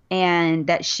 and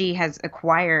that she has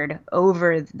acquired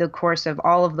over the course of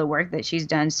all of the work that she's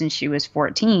done since she was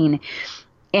 14.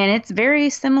 And it's very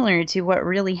similar to what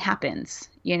really happens.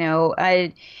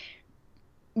 There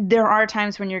are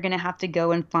times when you're going to have to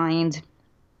go and find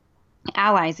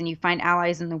allies, and you find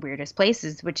allies in the weirdest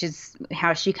places, which is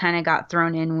how she kind of got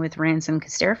thrown in with Ransom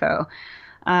Casterfo.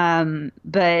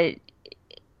 But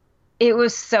it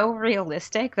was so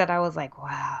realistic that I was like,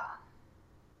 wow,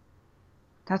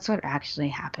 that's what actually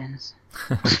happens.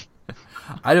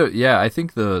 I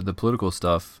think the political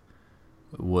stuff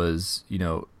was,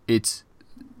 it's,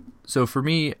 so for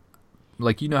me,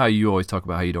 like, how you always talk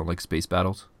about how you don't like space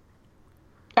battles?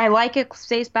 I like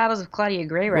space battles if Claudia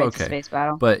Gray writes a space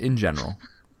battle. But in general,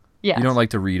 yes. You don't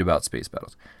like to read about space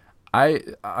battles.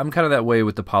 I'm kind of that way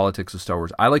with the politics of Star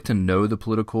Wars. I like to know the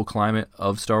political climate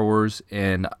of Star Wars,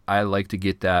 and I like to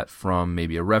get that from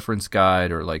maybe a reference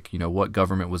guide, or like, what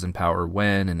government was in power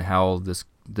when, and how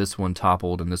this one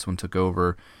toppled and this one took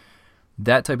over.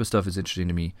 That type of stuff is interesting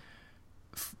to me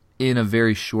in a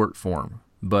very short form.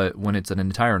 But when it's an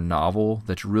entire novel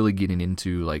that's really getting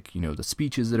into, like, the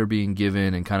speeches that are being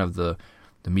given, and kind of the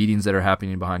meetings that are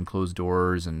happening behind closed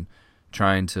doors, and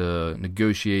trying to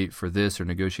negotiate for this or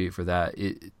negotiate for that,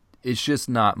 it's just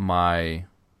not my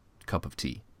cup of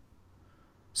tea.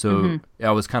 So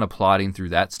I was kind of plodding through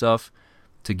that stuff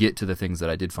to get to the things that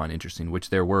I did find interesting, which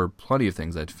there were plenty of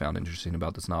things I found interesting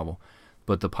about this novel,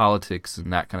 but the politics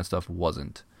and that kind of stuff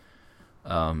wasn't.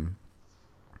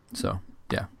 So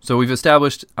we've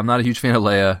established I'm not a huge fan of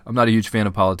Leia. I'm not a huge fan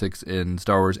of politics in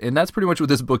Star Wars, and that's pretty much what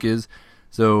this book is.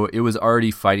 So it was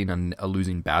already fighting a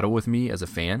losing battle with me as a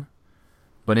fan.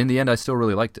 But in the end, I still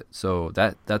really liked it. So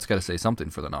that's got to say something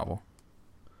for the novel.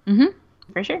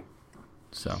 For sure.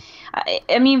 So,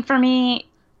 I mean, for me,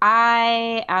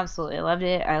 I absolutely loved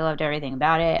it. I loved everything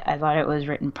about it. I thought it was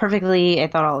written perfectly. I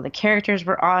thought all of the characters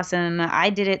were awesome. I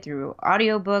did it through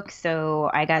audiobook, so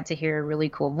I got to hear really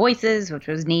cool voices, which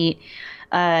was neat.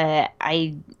 I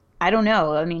I don't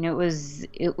know. I mean, it was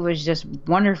just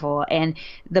wonderful, and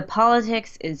the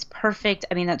politics is perfect.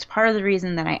 I mean, that's part of the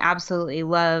reason that I absolutely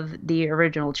love the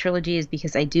original trilogy is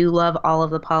because I do love all of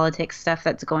the politics stuff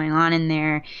that's going on in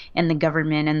there, and the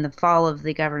government and the fall of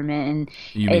the government, and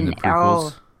You mean the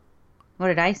prequels? What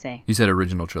did I say? You said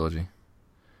original trilogy.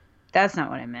 That's not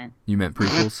what I meant. You meant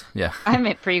prequels? Yeah. I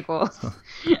meant prequels.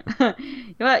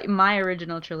 My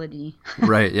original trilogy.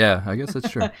 Right, yeah. I guess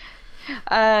that's true.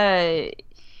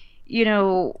 You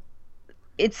know,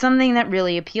 it's something that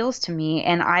really appeals to me,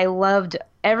 and I loved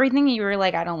everything you were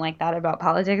like, I don't like that about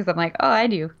politics. I'm like, oh, I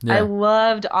do. Yeah. I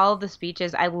loved all of the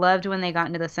speeches. I loved when they got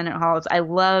into the Senate halls. I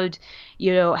loved,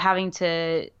 having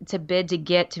to bid to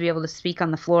get to be able to speak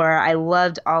on the floor. I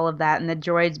loved all of that, and the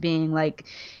droids being like,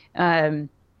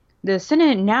 the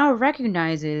Senate now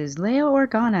recognizes Leia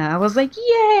Organa. I was like,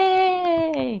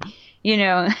 yay!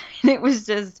 It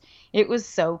was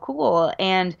so cool.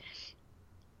 And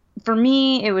for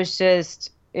me, I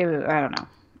don't know.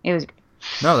 It was great.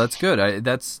 No, that's good.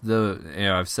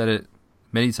 I've said it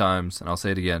many times, and I'll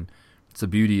say it again. It's the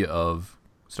beauty of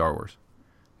Star Wars.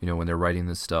 When they're writing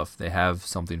this stuff, they have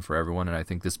something for everyone, and I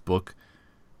think this book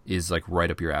is like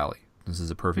right up your alley. This is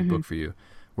a perfect book for you.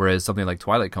 Whereas something like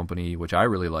Twilight Company, which I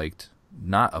really liked,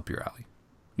 not up your alley.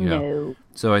 No.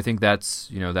 So I think that's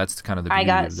kind of the beauty I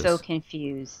got of this. so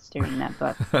confused during that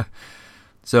book.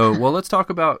 So, well, let's talk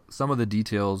about some of the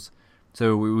details.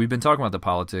 So we've been talking about the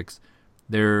politics.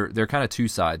 They're kind of two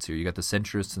sides here. You got the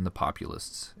centrists and the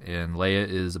populists, and Leia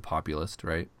is a populist,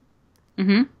 right?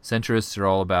 Mm-hmm. Centrists are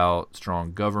all about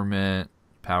strong government,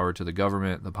 power to the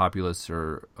government. The populists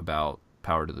are about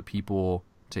power to the people,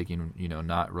 taking,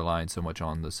 not relying so much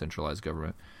on the centralized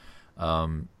government.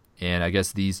 And I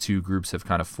guess these two groups have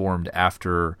kind of formed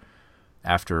after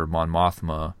Mon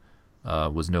Mothma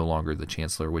was no longer the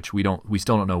chancellor, which we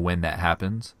still don't know when that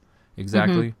happens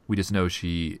exactly. Mm-hmm. We just know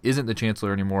she isn't the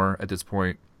chancellor anymore at this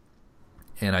point,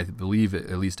 and I believe,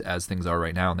 at least as things are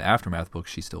right now in the Aftermath book,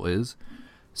 she still is.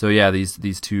 So yeah,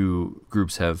 these two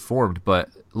groups have formed, but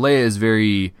Leia is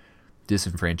very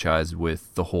disenfranchised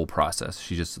with the whole process.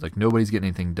 She's just like, nobody's getting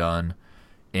anything done,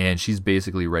 and she's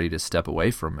basically ready to step away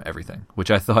from everything,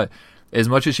 which I thought, as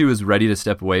much as she was ready to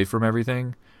step away from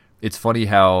everything, it's funny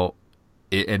how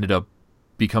it ended up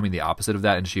becoming the opposite of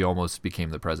that, and she almost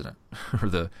became the president,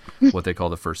 or what they call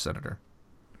the first senator.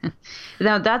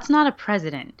 Now, that's not a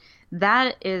president.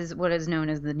 That is what is known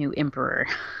as the new emperor.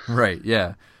 Right,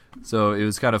 yeah. So it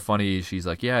was kind of funny. She's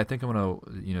like, yeah, I think I'm going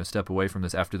to, step away from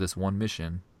this after this one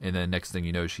mission. And then next thing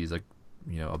you know, she's like,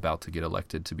 about to get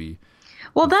elected to be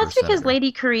Well, that's because senator.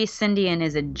 Lady Carice Sindian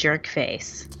is a jerk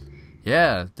face.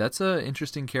 Yeah, that's an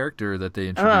interesting character that they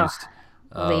introduced.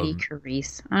 Lady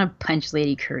Carice. I'm going to punch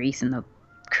Lady Carice in the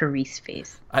Carice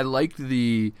face. I liked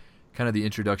the kind of the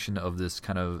introduction of this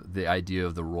kind of the idea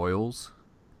of the royals,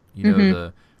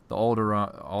 the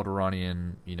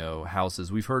Alderaanian, houses.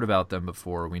 We've heard about them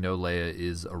before. We know Leia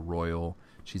is a royal.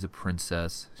 She's a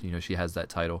princess. She has that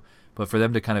title. But for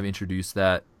them to kind of introduce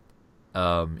that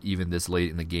even this late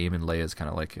in the game, and Leia's kind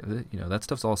of like, that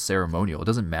stuff's all ceremonial. It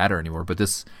doesn't matter anymore. But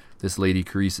this Lady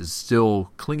Carice is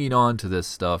still clinging on to this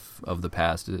stuff of the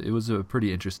past. It was a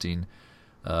pretty interesting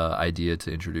idea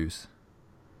to introduce.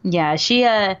 Yeah, she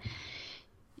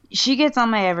gets on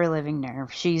my ever-living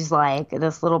nerve. She's like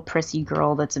this little prissy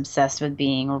girl that's obsessed with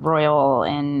being a royal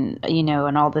and,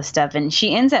 and all this stuff. And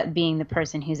she ends up being the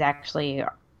person who's actually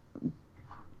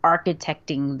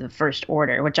architecting the First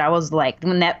Order, which I was like,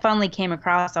 when that finally came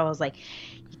across, I was like,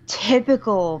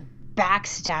 typical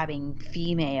backstabbing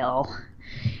female.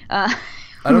 I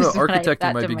don't know.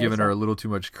 Architecting might be giving her a little too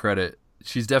much credit.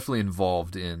 She's definitely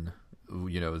involved in,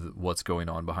 what's going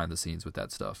on behind the scenes with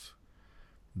that stuff.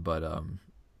 But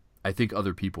I think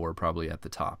other people are probably at the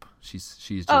top. She's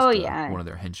just one of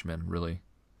their henchmen, really.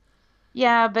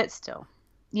 Yeah, but still,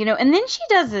 and then she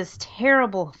does this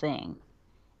terrible thing.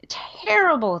 So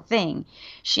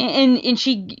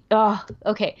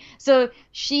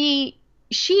she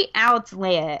outs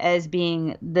Leia as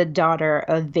being the daughter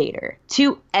of Vader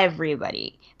to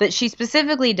everybody, but she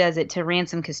specifically does it to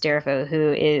Ransom Casterfo,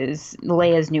 who is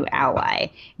Leia's new ally,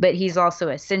 but he's also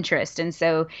a centrist, and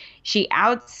so she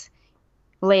outs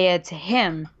Leia to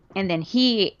him, and then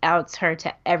he outs her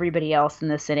to everybody else in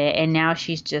the Senate, and now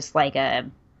she's just like I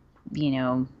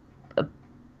don't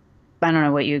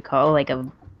know what you'd call, like I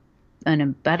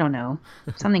don't know,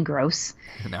 something gross.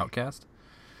 An outcast?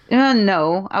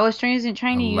 No, I was trying to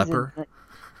use leper?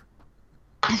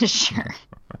 Sure.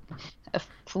 A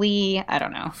flea, I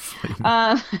don't know.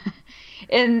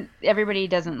 And everybody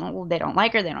they don't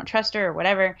like her, they don't trust her or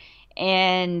whatever.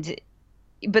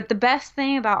 But the best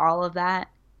thing about all of that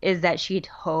is that she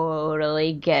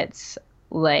totally gets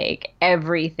like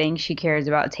everything she cares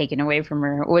about taken away from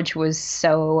her, which was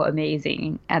so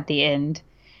amazing at the end.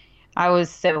 I was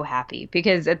so happy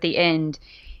because at the end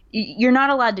you're not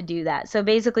allowed to do that. So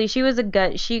basically she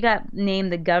got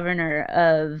named the governor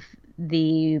of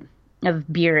the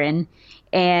of Buren,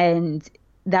 and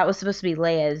that was supposed to be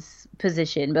Leia's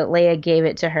position, but Leia gave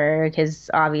it to her because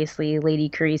obviously Lady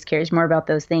Carice cares more about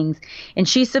those things, and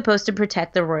she's supposed to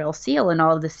protect the royal seal and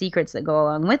all of the secrets that go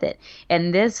along with it.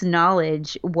 And this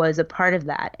knowledge was a part of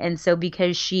that, and so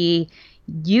because she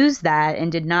used that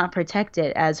and did not protect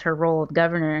it as her role of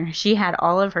governor, she had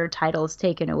all of her titles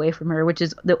taken away from her, which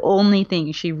is the only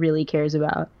thing she really cares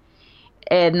about.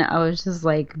 And I was just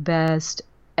like, best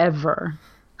ever.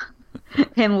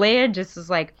 And Leia just was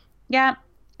like, yeah,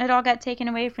 it all got taken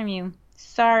away from you.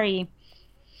 Sorry.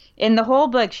 In the whole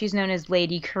book, she's known as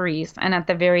Lady Carice. And at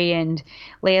the very end,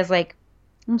 Leia's like,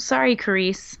 I'm sorry,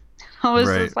 Carice. I was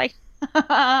just like,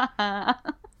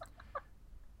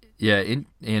 yeah,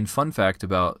 and fun fact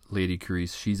about Lady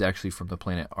Carice, she's actually from the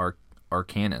planet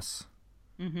Arcanus,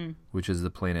 which is the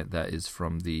planet that is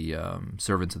from the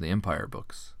Servants of the Empire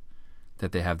books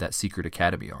that they have that secret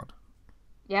academy on.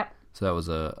 Yep. So that was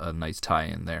a nice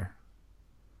tie-in there.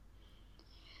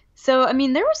 So, I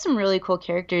mean, there were some really cool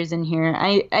characters in here.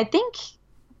 I think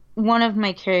one of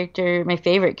my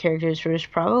favorite characters was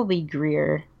probably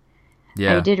Greer.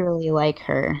 Yeah. I did really like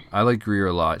her. I like Greer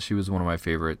a lot. She was one of my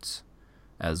favorites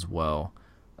as well.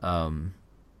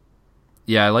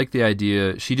 Yeah, I like the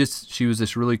idea. She was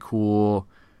this really cool,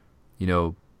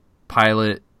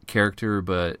 pilot character,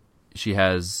 but she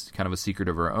has kind of a secret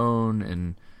of her own,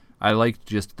 and I liked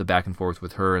just the back and forth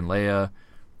with her and Leia.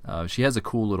 She has a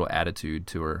cool little attitude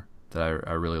to her that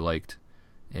I really liked,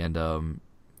 and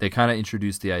they kind of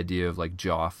introduced the idea of like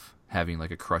Joff having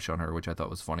like a crush on her, which I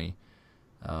thought was funny.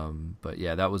 But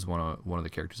yeah, that was one of the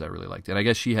characters I really liked, and I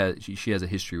guess she has a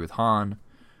history with Han.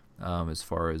 As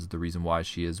far as the reason why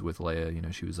she is with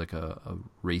Leia, she was like a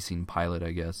racing pilot,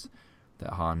 I guess,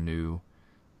 that Han knew.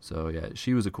 So yeah,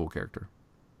 she was a cool character.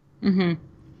 Mm-hmm.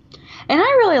 And I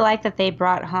really like that they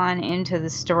brought Han into the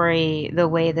story the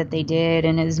way that they did,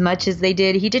 and as much as they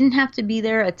did. He didn't have to be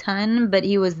there a ton, but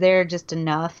he was there just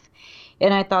enough,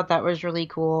 and I thought that was really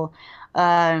cool.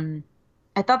 I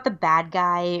thought the bad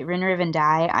guy, Rin Riven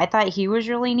Dai, I thought he was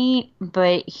really neat,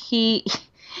 but he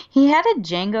had a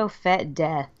Jango Fett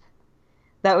death.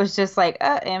 That was just like,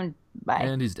 and bye.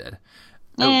 And he's dead.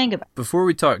 And goodbye. Before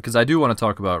we talk, because I do want to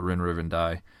talk about Rin Riven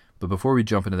Dai, but before we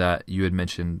jump into that, you had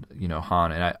mentioned,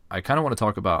 Han, and I kind of want to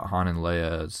talk about Han and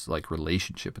Leia's like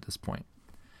relationship at this point,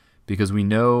 because we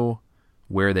know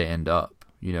where they end up,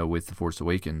 with The Force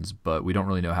Awakens, but we don't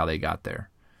really know how they got there.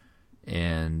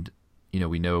 And,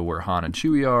 we know where Han and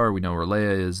Chewie are, we know where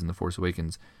Leia is in The Force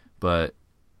Awakens, but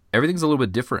everything's a little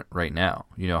bit different right now.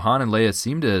 Han and Leia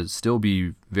seem to still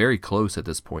be very close at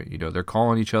this point. They're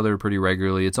calling each other pretty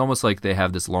regularly. It's almost like they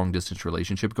have this long-distance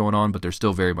relationship going on, but they're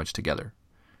still very much together.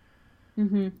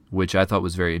 Mm-hmm. Which I thought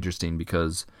was very interesting,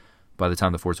 because by the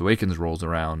time The Force Awakens rolls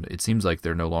around, it seems like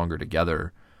they're no longer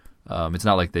together. It's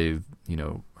not like they've,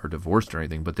 are divorced or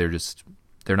anything, but they're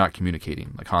not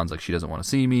communicating. Like Han's like, she doesn't want to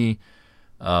see me.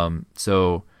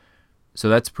 So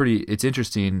that's it's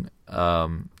interesting,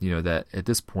 that at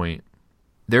this point,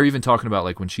 they're even talking about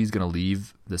like when she's going to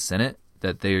leave the Senate,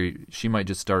 that she might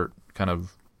just start kind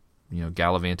of,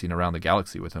 gallivanting around the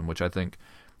galaxy with him, which I think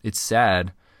it's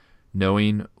sad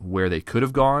knowing where they could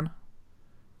have gone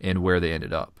and where they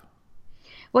ended up.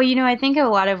 Well, I think a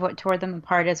lot of what tore them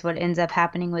apart is what ends up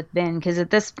happening with Ben, because at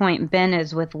this point, Ben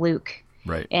is with Luke.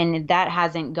 Right. And that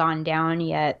hasn't gone down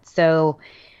yet. So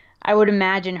I would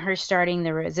imagine her starting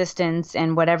the resistance,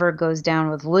 and whatever goes down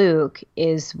with Luke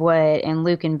and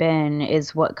Luke and Ben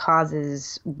is what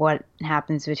causes what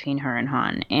happens between her and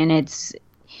Han. And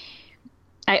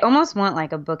I almost want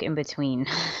like a book in between.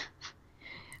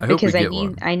 Because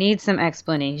I need some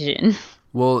explanation.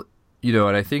 Well,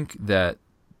 and I think that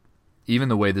even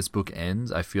the way this book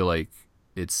ends, I feel like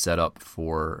it's set up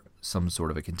for some sort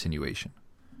of a continuation.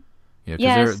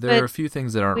 Because there are a few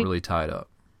things that aren't really tied up.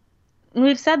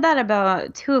 We've said that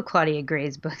about two of Claudia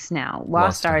Gray's books now,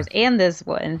 Lost Stars and this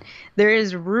one. There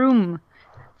is room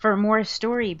for more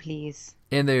story, please.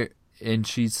 And the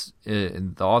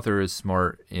author is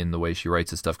smart in the way she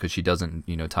writes this stuff, because she doesn't,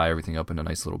 tie everything up in a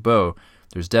nice little bow.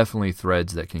 There's definitely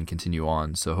threads that can continue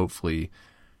on. So hopefully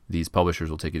these publishers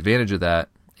will take advantage of that,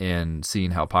 and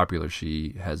seeing how popular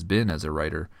she has been as a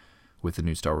writer with the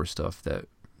new Star Wars stuff, that,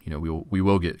 we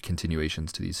will get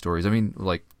continuations to these stories. I mean,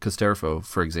 like Casterfo,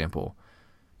 for example,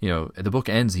 the book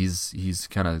ends, he's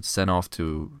kind of sent off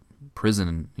to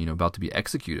prison, about to be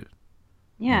executed.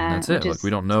 Yeah, and that's it. Like, we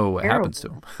don't know what happens to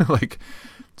him. Like,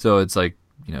 so it's like,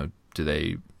 you know, do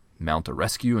they mount a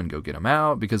rescue and go get him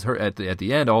out? Because at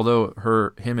the end, although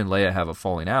him and Leia have a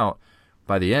falling out,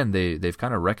 by the end they've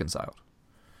kind of reconciled.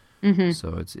 Mm-hmm.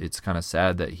 So it's kind of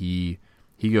sad that he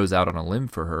goes out on a limb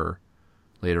for her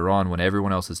later on when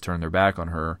everyone else has turned their back on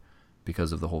her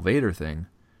because of the whole Vader thing.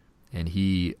 And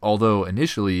he, although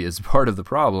initially is part of the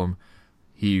problem,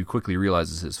 he quickly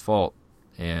realizes his fault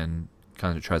and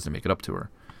kind of tries to make it up to her.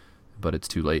 But it's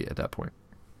too late at that point.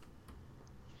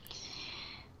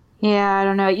 Yeah, I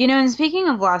don't know. You know, and speaking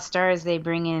of Lost Stars, they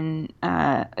bring in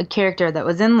a character that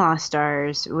was in Lost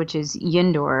Stars, which is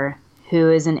Yendor,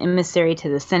 who is an emissary to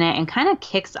the Senate and kind of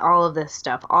kicks all of this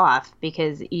stuff off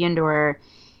because Yendor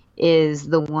is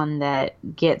the one that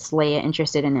gets Leia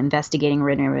interested in investigating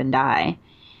Rin Riven Die.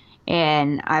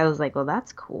 And I was like, well,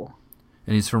 that's cool.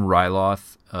 And he's from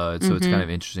Ryloth, so it's kind of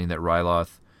interesting that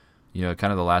Ryloth, you know,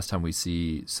 kind of the last time we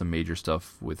see some major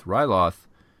stuff with Ryloth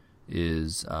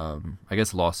is, I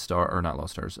guess, Lords of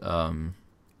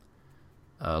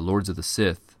the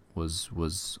Sith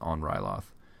was on Ryloth,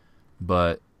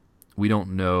 but we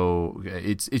don't know.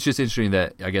 It's just interesting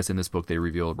that I guess in this book they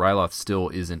revealed Ryloth still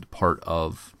isn't part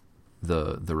of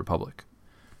the Republic.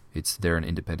 They're an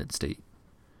independent state.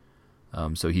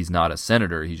 So he's not a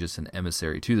senator. He's just an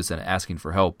emissary to the Senate asking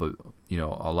for help. But, you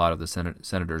know, a lot of the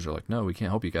senators are like, no, we can't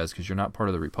help you guys because you're not part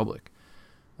of the Republic.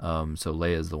 So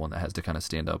Leia is the one that has to kind of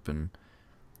stand up and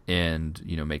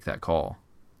you know, make that call.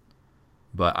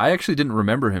 But I actually didn't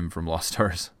remember him from Lost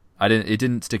Stars. It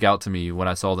didn't stick out to me when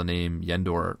I saw the name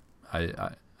Yendor.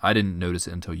 I didn't notice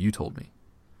it until you told me.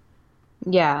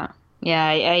 Yeah.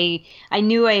 I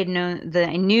knew I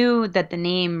knew that the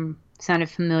name sounded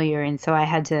familiar, and so I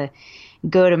had to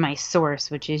go to my source,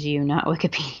 which is you, not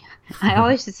Wikipedia. I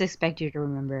always just expect you to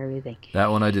remember everything. That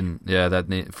one I didn't. Yeah, that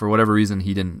name, for whatever reason,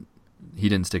 he didn't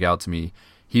stick out to me.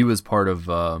 He was part of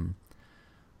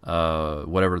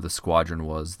whatever the squadron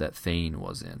was that Thane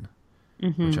was in,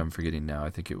 which I'm forgetting now.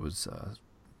 I think it was.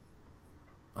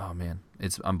 Oh man,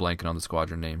 I'm blanking on the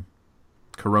squadron name.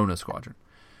 Corona Squadron.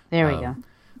 There we go.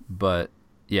 But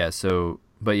yeah,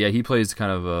 he plays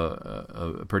kind of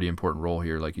a pretty important role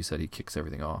here. Like you said, he kicks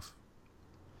everything off.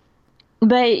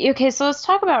 But okay, so let's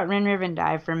talk about Rin Riven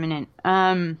Die for a minute.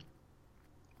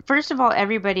 First of all,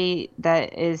 everybody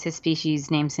that is his species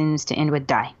name seems to end with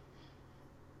die.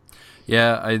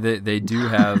 Yeah, they do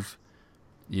have,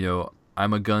 you know,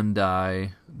 I'm a Gun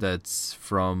Die that's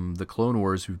from the Clone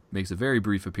Wars, who makes a very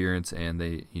brief appearance, and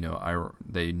they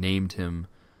named him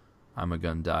I'm a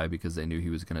Gun Die because they knew he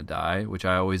was going to die, which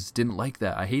I always didn't like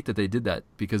that. I hate that they did that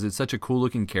because it's such a cool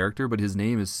looking character, but his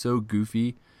name is so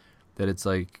goofy that it's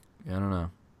like, I don't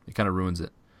know, it kind of ruins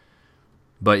it.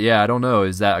 But yeah, I don't know,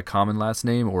 is that a common last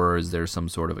name or is there some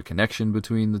sort of a connection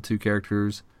between the two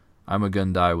characters? I'm a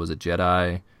Gun Die was a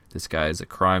Jedi. This guy is a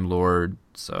crime lord,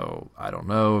 so I don't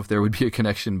know if there would be a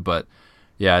connection, but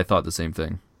yeah, I thought the same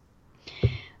thing.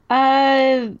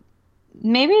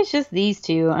 Maybe it's just these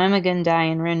two. I'm a Gun Die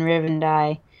and Rin Riven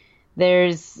Die.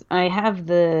 I have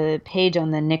the page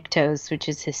on the Niktos, which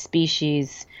is his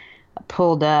species,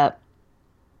 pulled up.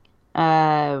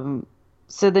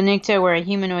 So the Nikto were a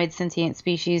humanoid sentient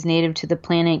species native to the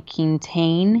planet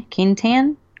Kintan.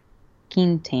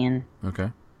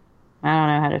 Okay. I don't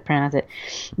know how to pronounce it.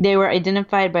 They were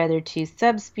identified by their two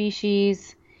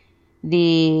subspecies,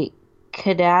 the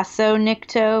Cadasso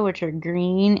Nikto, which are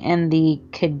green, and the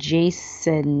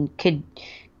Kajinsai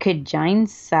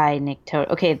Nikto.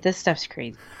 Okay, this stuff's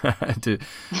crazy. Dude,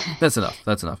 that's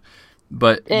enough.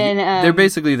 But they're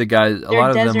basically the guys. A lot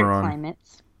of them are on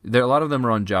climates. A lot of them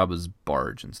are on Jabba's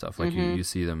barge and stuff. Like you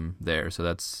see them there. So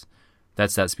that's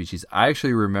that species. I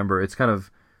actually remember. It's kind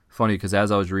of funny because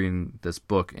as I was reading this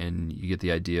book, and you get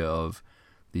the idea of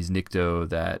these Nikto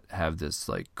that have this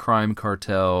like crime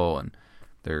cartel and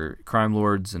they're crime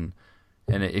lords, and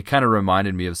it kind of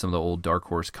reminded me of some of the old Dark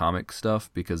Horse comic stuff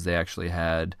because they actually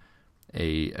had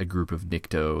a group of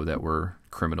Nikto that were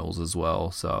criminals as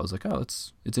well. So I was like, oh,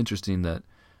 it's interesting that,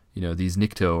 you know, these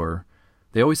Nikto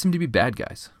they always seem to be bad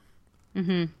guys.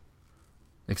 Mm-hmm.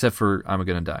 Except for I'm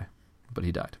Gonna Die, but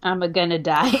he died. I'm Gonna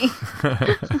Die. Oh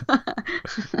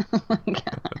my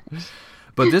gosh.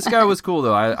 But this guy was cool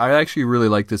though. I actually really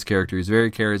like this character. He's very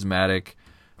charismatic.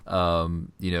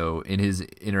 You know, in his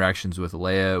interactions with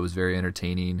Leia, it was very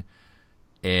entertaining.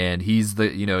 And he's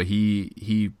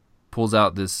he pulls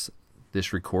out this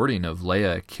recording of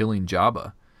Leia killing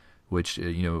Jabba, which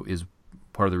you know is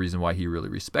part of the reason why he really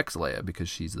respects Leia, because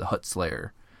she's the Hutt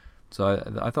Slayer. So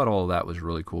I thought all of that was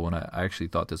really cool, and I actually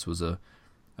thought this was a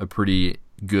pretty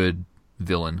good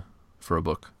villain for a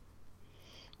book.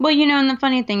 Well, and the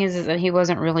funny thing is that he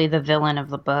wasn't really the villain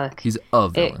of the book. He's a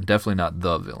villain, definitely not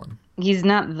the villain. He's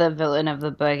not the villain of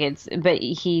the book. It's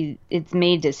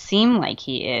made to seem like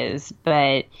he is,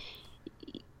 but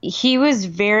he was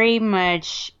very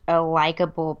much a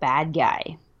likable bad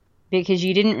guy because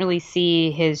you didn't really see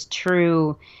his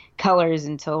true colors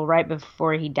until right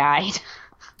before he died.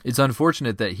 It's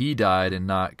unfortunate that he died and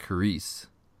not Carice.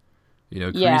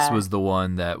 Carice was the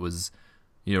one that was,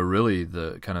 really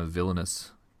the kind of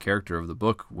villainous character of the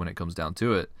book when it comes down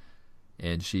to it.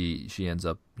 And she ends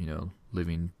up,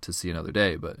 living to see another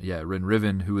day. But yeah, Rin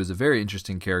Riven, who is a very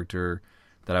interesting character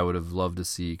that I would have loved to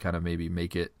see kind of maybe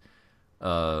make it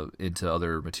into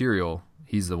other material,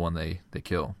 he's the one they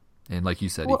kill. And like you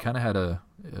said, he kind of had I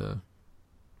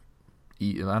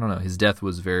don't know, his death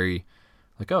was very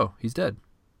like, oh, he's dead.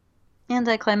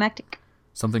 Anticlimactic.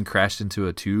 Something crashed into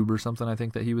a tube or something, I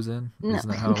think, that he was in. No. Isn't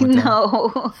that how it went down?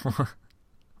 No.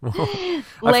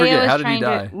 I forget, how did he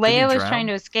die? Leia was trying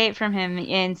to escape from him,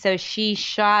 and so she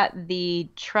shot the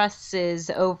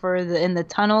trusses over in the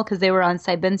tunnel because they were on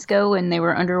Cybinsko and they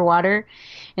were underwater.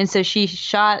 And so she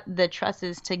shot the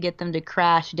trusses to get them to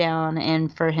crash down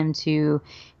and for him to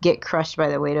get crushed by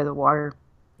the weight of the water.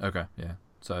 Okay, yeah.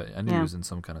 So I knew he was in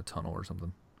some kind of tunnel or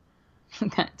something.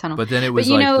 Tunnel. But then it was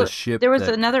the ship. There was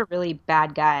another really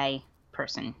bad guy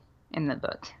person in the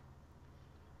book.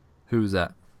 Who was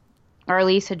that?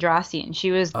 Arlise Hadrassian.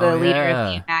 She was the leader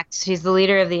of the She's the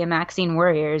leader of the Amaxine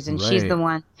warriors, and she's the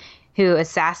one who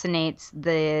assassinates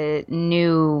the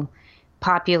new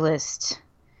populist.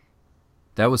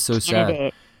 That was so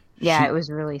candidate. sad. Yeah, it was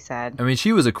really sad. I mean,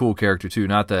 she was a cool character too.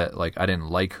 Not that I didn't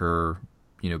like her,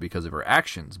 because of her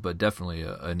actions, but definitely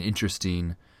an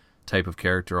interesting type of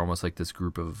character, almost like this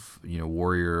group of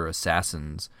warrior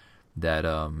assassins that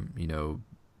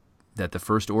that the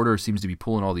First Order seems to be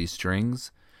pulling all these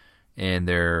strings, and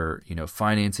they're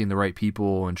financing the right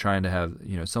people and trying to have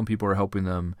some people are helping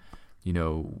them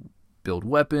build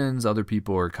weapons, other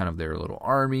people are kind of their little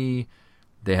army,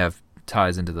 they have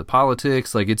ties into the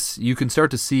politics. You can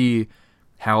start to see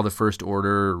how the First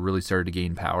Order really started to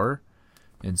gain power,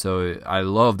 and so I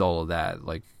loved all of that,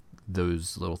 like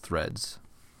those little threads.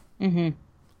 Mm-hmm.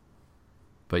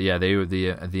 But yeah, the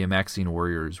Amaxine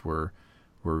warriors were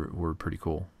pretty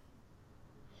cool.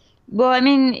 Well, I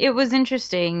mean, it was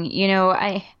interesting.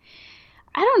 I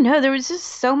don't know. There was just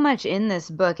so much in this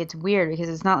book. It's weird because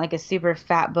it's not like a super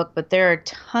fat book, but there are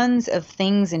tons of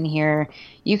things in here.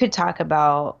 You could talk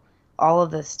about all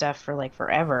of this stuff for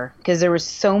forever because there were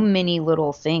so many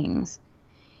little things.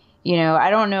 I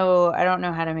don't know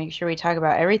how to make sure we talk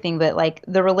about everything, but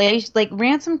the relation,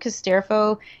 Ransom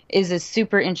Casterfo is a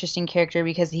super interesting character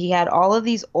because he had all of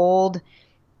these old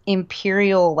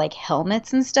Imperial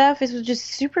helmets and stuff. It was just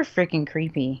super freaking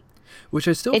creepy. Which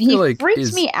I still feel like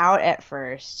freaked me out at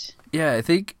first. Yeah, I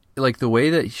think the way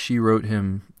that she wrote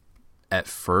him at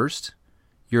first,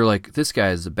 you're like, this guy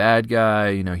is a bad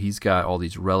guy. He's got all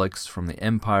these relics from the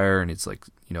Empire, and it's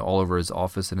all over his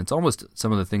office, and it's almost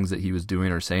some of the things that he was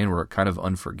doing or saying were kind of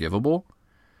unforgivable.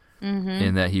 Mm-hmm.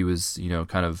 In that he was,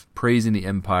 kind of praising the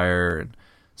Empire and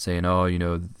saying, oh,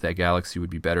 that galaxy would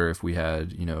be better if we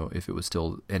had, if it was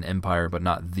still an empire, but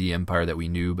not the empire that we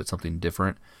knew, but something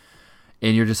different.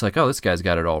 And you're just like, oh, this guy's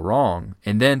got it all wrong.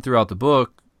 And then throughout the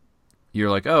book, you're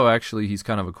like, oh, actually, he's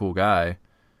kind of a cool guy,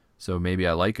 so maybe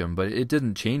I like him. But it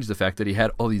didn't change the fact that he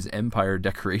had all these Empire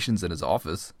decorations in his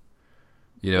office.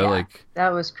 That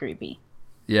was creepy.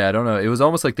 Yeah, I don't know. It was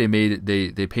almost like they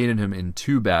painted him in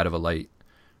too bad of a light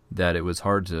that it was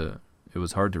hard to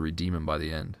redeem him by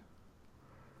the end.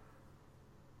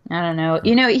 I don't know.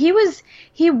 He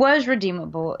was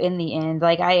redeemable in the end.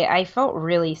 I felt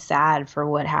really sad for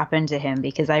what happened to him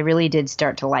because I really did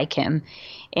start to like him.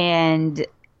 And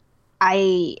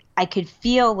I could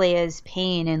feel Leia's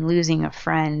pain in losing a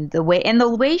friend, the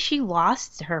way she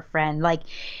lost her friend.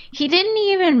 He didn't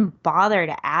even bother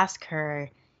to ask her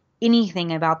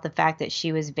anything about the fact that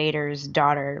she was Vader's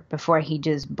daughter before he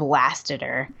just blasted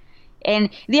her.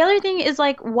 And the other thing is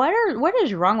what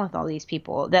is wrong with all these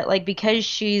people that because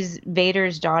she's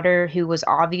Vader's daughter who was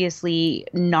obviously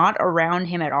not around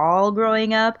him at all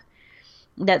growing up,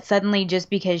 that suddenly just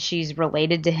because she's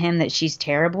related to him that she's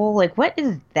terrible? What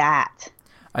is that?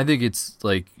 I think it's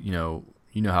you know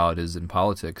how it is in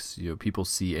politics. People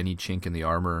see any chink in the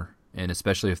armor, and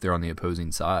especially if they're on the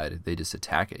opposing side, they just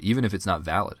attack it, even if it's not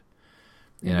valid.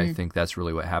 And I think that's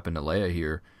really what happened to Leia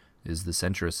here, is the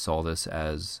centrists saw this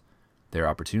as their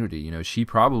opportunity. She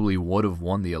probably would have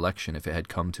won the election if it had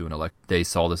come to an election. They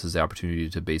saw this as the opportunity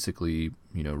to basically,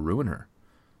 ruin her.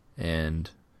 And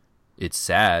it's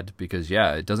sad because,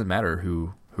 yeah, it doesn't matter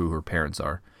who her parents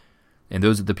are. And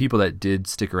those are the people that did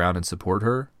stick around and support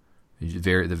her.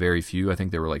 The very few. I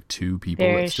think there were like 2 people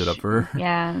that stood up for her.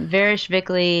 Yeah, Varish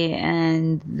Vickley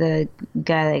and the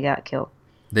guy that got killed.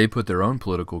 They put their own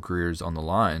political careers on the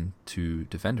line to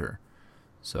defend her.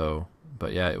 So,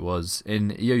 but yeah, it was.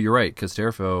 And yeah, you're right.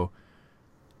 Casterfo,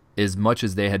 as much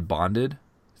as they had bonded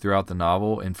throughout the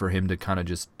novel, and for him to kind of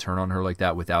just turn on her like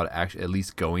that without actually at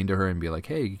least going to her and be like,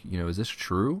 hey, is this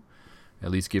true?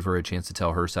 At least give her a chance to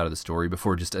tell her side of the story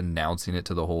before just announcing it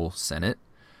to the whole Senate.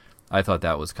 I thought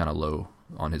that was kind of low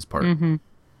on his part. Mm-hmm.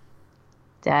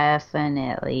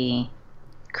 Definitely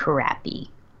crappy.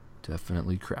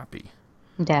 Definitely crappy.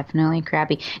 Definitely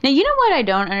crappy. Now, you know what I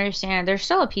don't understand? There's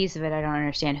still a piece of it I don't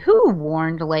understand. Who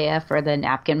warned Leia for the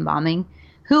napkin bombing?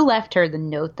 Who left her the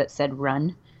note that said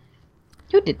run?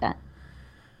 Who did that?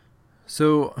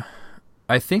 So,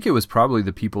 I think it was probably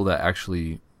the people that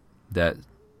actually set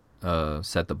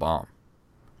the bomb.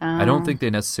 I don't think they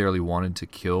necessarily wanted to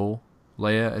kill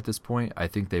Leia at this point. I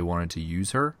think they wanted to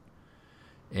use her,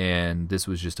 and this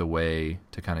was just a way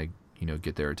to kind of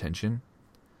get their attention.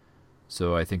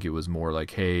 So I think it was more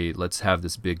like, hey, let's have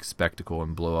this big spectacle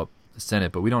and blow up the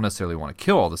Senate, but we don't necessarily want to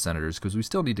kill all the senators because we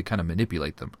still need to kind of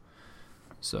manipulate them.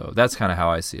 So that's kind of how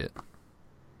I see it.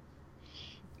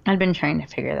 I've been trying to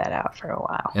figure that out for a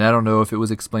while. And I don't know if it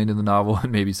was explained in the novel,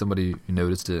 and maybe somebody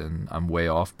noticed it and I'm way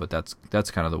off, but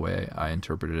that's kind of the way I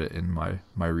interpreted it in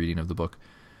my reading of the book.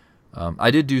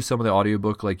 I did do some of the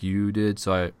audiobook like you did,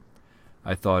 so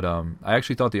I thought I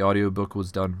actually thought the audiobook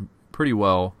was done pretty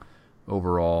well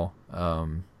overall.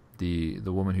 The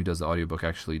woman who does the audiobook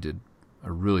actually did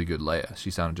a really good Leia.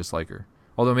 She sounded just like her,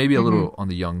 although maybe a little on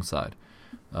the young side,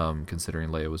 considering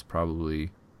Leia was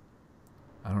probably,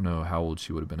 I don't know how old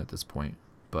she would have been at this point,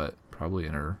 but probably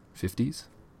in her 50s.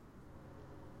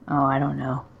 Oh, I don't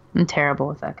know. I'm terrible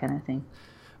with that kind of thing.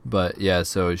 But yeah,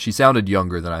 so she sounded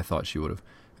younger than I thought she would have,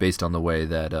 based on the way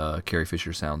that Carrie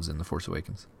Fisher sounds in The Force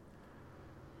Awakens.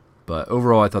 But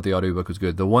overall, I thought the audiobook was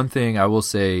good. The one thing I will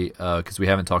say, because we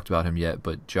haven't talked about him yet,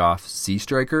 but Joff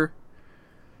Seastriker,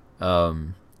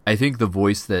 I think the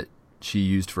voice that she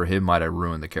used for him might have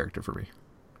ruined the character for me.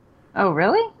 Oh,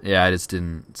 really? Yeah, I just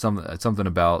didn't. Something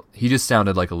about, he just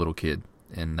sounded like a little kid,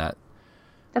 and that.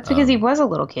 That's because he was a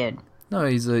little kid. No,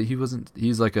 he was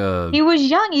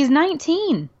young. He's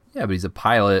 19. Yeah, but he's a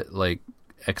pilot, like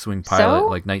X-Wing pilot,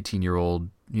 like 19-year-old.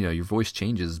 Your voice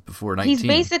changes before 19. He's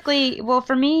basically, well,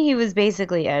 for me, he was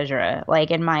basically Ezra,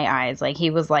 like, in my eyes. Like, he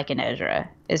was like an Ezra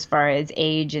as far as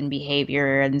age and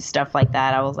behavior and stuff like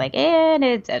that. I was like, and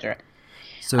it's Ezra.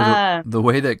 So the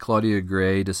way that Claudia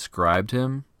Gray described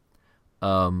him,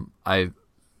 I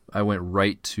went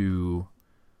right to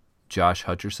Josh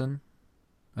Hutcherson,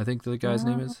 I think the guy's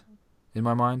name is, in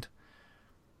my mind.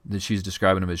 That she's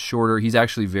describing him as shorter. He's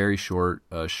actually very short.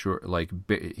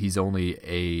 He's only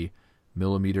a 1.5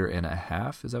 millimeters.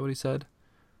 Is that what he said?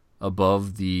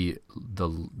 Above the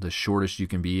shortest you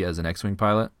can be as an X-Wing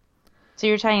pilot. So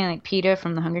you're talking like Peeta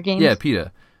from the Hunger Games? Yeah,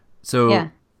 Peeta.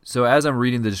 So as I'm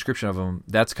reading the description of him,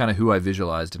 that's kind of who I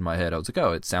visualized in my head. I was like,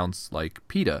 oh, it sounds like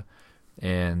Peeta.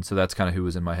 And so that's kind of who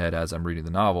was in my head as I'm reading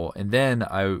the novel. And then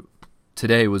I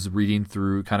today was reading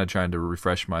through, kind of trying to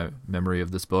refresh my memory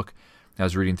of this book. I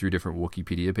was reading through different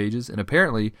Wikipedia pages, and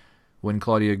apparently when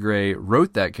Claudia Gray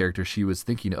wrote that character, she was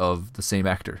thinking of the same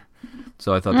actor.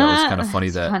 So I thought that was kind of funny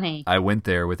that I went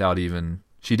there without even...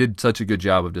 She did such a good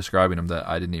job of describing him that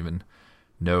I didn't even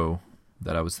know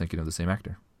that I was thinking of the same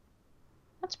actor.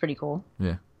 That's pretty cool.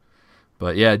 Yeah.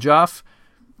 But yeah, Joff,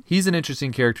 he's an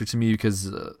interesting character to me because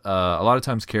a lot of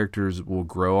times characters will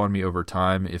grow on me over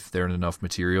time if they're in enough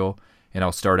material, and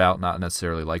I'll start out not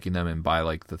necessarily liking them, and by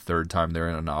like the third time they're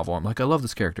in a novel, I'm like, I love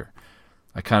this character.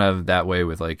 I kind of that way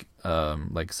with like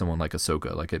someone like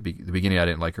Ahsoka. Like at the beginning, I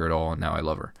didn't like her at all, and now I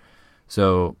love her.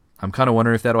 So I'm kind of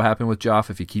wondering if that'll happen with Joff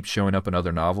if he keeps showing up in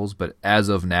other novels. But as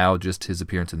of now, just his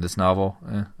appearance in this novel,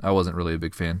 I wasn't really a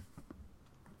big fan.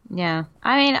 Yeah,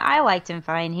 I mean, I liked him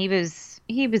fine. He was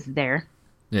there.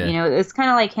 Yeah. It's kind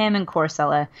of like him and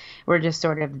Corsola were just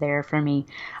sort of there for me.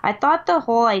 I thought the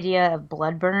whole idea of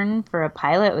Bloodburn for a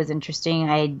pilot was interesting.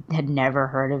 I had never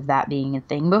heard of that being a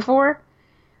thing before.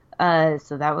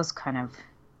 So that was kind of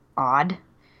odd,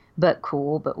 but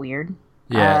cool, but weird.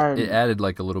 Yeah, it added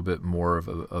like a little bit more of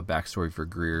a backstory for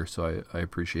Greer, so I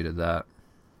appreciated that.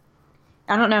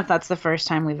 I don't know if that's the first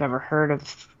time we've ever heard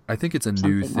of. I think it's a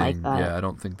new thing. Like that. Yeah, I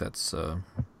don't think that's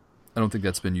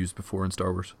been used before in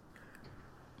Star Wars.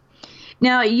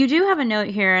 Now, you do have a note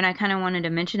here, and I kind of wanted to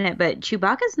mention it, but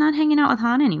Chewbacca's not hanging out with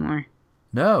Han anymore.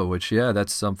 No, which,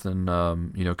 that's something,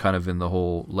 kind of in the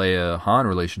whole Leia-Han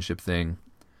relationship thing.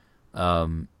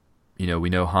 we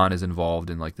know Han is involved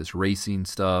in like this racing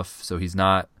stuff, so he's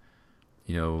not,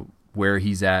 where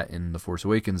he's at in The Force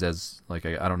Awakens as like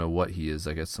I don't know what he is.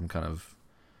 I guess some kind of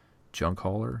junk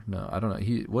hauler. No, I don't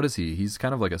know. What is he? He's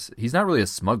kind of like he's not really a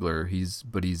smuggler.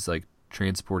 But he's like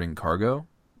transporting cargo,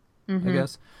 I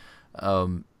guess.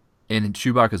 And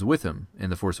Chewbacca's with him in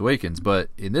The Force Awakens, but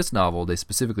in this novel they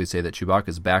specifically say that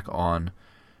Chewbacca's back on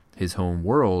his home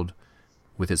world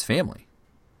with his family.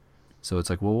 So it's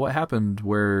like, well, what happened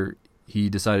where he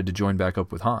decided to join back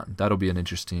up with Han? That'll be an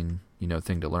interesting,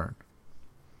 thing to learn.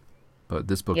 But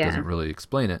this book doesn't really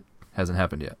explain it. Hasn't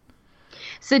happened yet.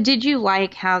 So did you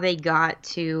like how they got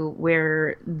to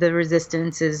where the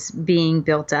Resistance is being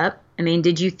built up? I mean,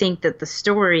 did you think that the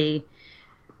story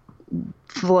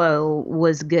flow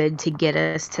was good to get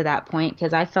us to that point?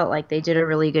 Because I felt like they did a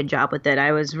really good job with it.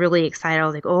 I was really excited. I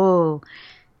was like, oh,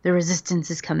 the Resistance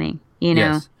is coming,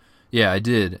 Yes. Yeah, I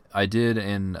did,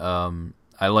 and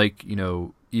I like,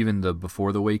 even the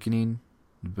Before the Awakening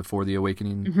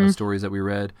stories that we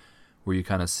read, where you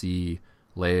kind of see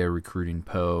Leia recruiting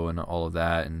Poe and all of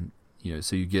that, and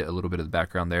so you get a little bit of the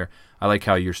background there. I like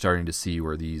how you're starting to see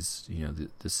where these, this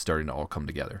is starting to all come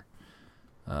together.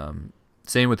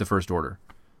 Same with the First Order,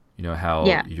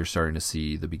 how you're starting to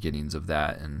see the beginnings of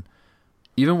that, and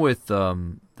even with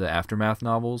the Aftermath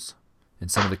novels and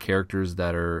some of the characters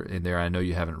that are in there. I know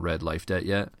you haven't read Life Debt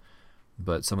yet,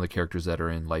 but some of the characters that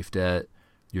are in Life Debt,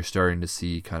 you're starting to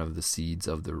see kind of the seeds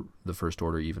of the First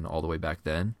Order even all the way back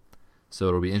then. So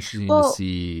it'll be interesting to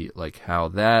see like how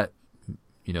that,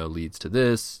 leads to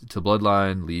this, to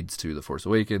Bloodline, leads to The Force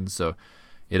Awakens. So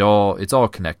it's all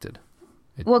connected.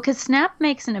 Because Snap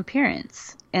makes an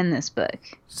appearance in this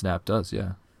book. Snap does,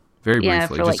 yeah. Very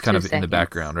briefly, just like kind of seconds. In the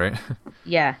background, right?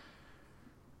 Yeah.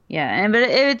 Yeah, but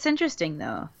it's interesting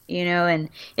though, and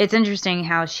it's interesting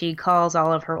how she calls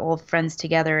all of her old friends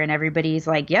together and everybody's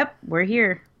like, yep, we're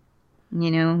here.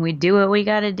 We do what we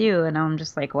got to do. And I'm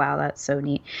just like, wow, that's so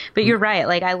neat. But you're right.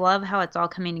 Like, I love how it's all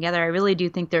coming together. I really do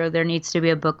think there needs to be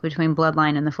a book between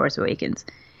Bloodline and The Force Awakens.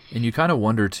 And you kind of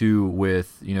wonder too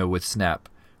with Snap,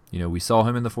 we saw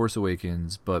him in The Force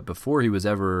Awakens, but before he was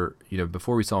ever,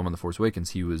 before we saw him in The Force Awakens,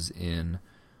 he was in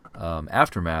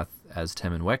Aftermath as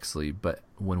Temmin Wexley. But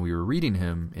when we were reading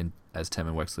him as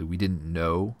Temmin Wexley, we didn't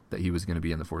know that he was going to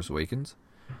be in The Force Awakens.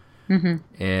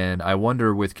 Mm-hmm. And I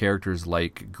wonder with characters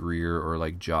like Greer or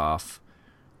like Joff,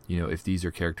 if these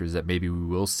are characters that maybe we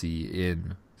will see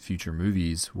in future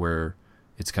movies where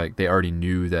it's kind of, they already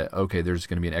knew that, okay, there's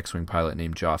going to be an X-Wing pilot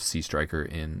named Joff Sea Striker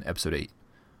in Episode 8.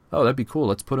 Oh, that'd be cool.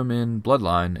 Let's put him in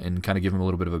Bloodline and kind of give him a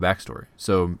little bit of a backstory.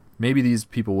 So maybe these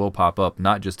people will pop up,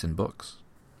 not just in books.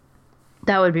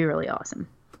 That would be really awesome.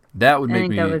 That would make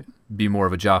me be more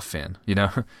of a Joff fan,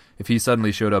 If he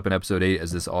suddenly showed up in Episode 8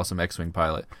 as this awesome X-Wing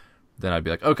pilot, then I'd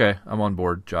be like, okay, I'm on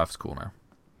board. Joff's cool now.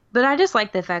 But I just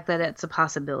like the fact that it's a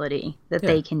possibility that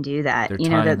they can do that.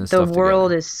 That the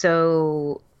world together is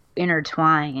so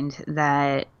intertwined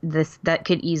that that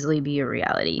could easily be a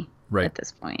reality at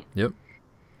this point. Yep.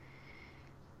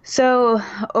 So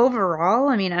overall,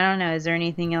 I don't know, is there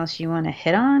anything else you want to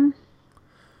hit on?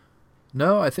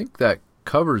 No, I think that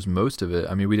covers most of it.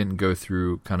 We didn't go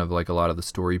through kind of like a lot of the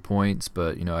story points,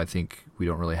 but I think we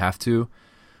don't really have to.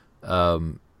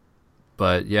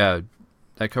 But yeah,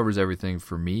 that covers everything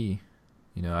for me.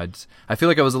 I feel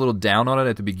like I was a little down on it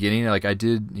at the beginning. Like I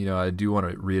did, I do want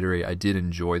to reiterate, I did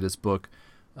enjoy this book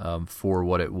for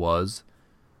what it was.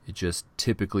 It just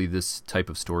typically this type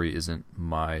of story isn't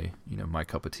my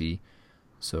cup of tea.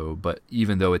 So, but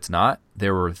even though it's not,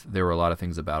 there were a lot of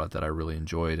things about it that I really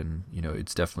enjoyed, and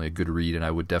it's definitely a good read, and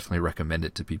I would definitely recommend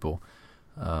it to people,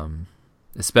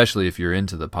 especially if you're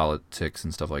into the politics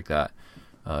and stuff like that.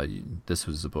 This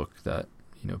was a book that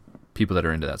people that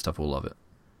are into that stuff will love it.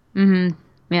 Mm-hmm.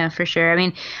 Yeah, for sure.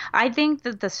 I think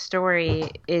that the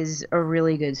story is a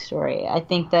really good story. I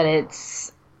think that I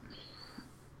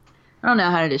don't know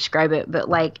how to describe it, but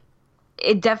like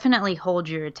it definitely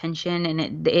holds your attention,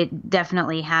 and it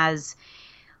definitely has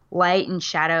light and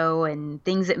shadow and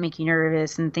things that make you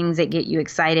nervous and things that get you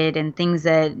excited and things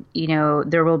that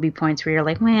there will be points where you're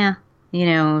like, well,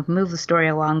 move the story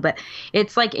along. But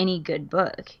it's like any good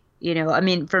book.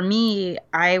 For me,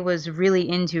 I was really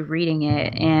into reading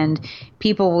it, and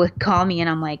people would call me and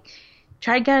I'm like,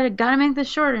 gotta make this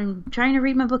short. I'm trying to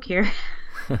read my book here,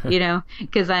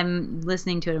 because I'm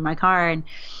listening to it in my car. And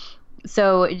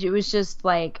so it was just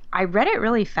like, I read it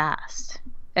really fast.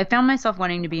 I found myself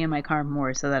wanting to be in my car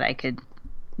more so that I could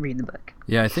read the book.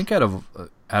 Yeah, I think out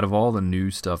of all the new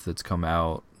stuff that's come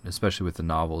out, especially with the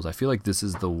novels, I feel like this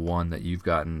is the one that you've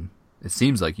gotten, it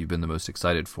seems like you've been the most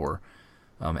excited for.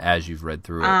 as you've read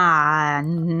through it.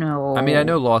 No. I mean, I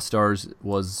know Lost Stars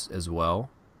was as well,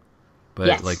 but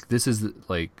Yes. like this is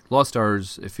like Lost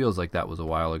Stars. It feels like that was a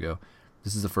while ago.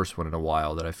 This is the first one in a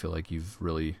while that I feel like you've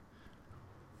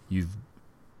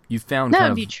found That kind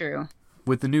would of be true.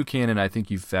 with the new canon. I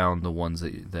think you've found the ones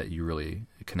that you really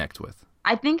connect with.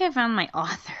 I think I found my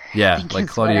author. Yeah, I think like is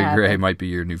what Claudia Gray happened. might be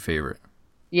your new favorite.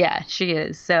 Yeah, she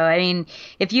is. So, I mean,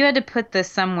 if you had to put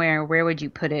this somewhere, where would you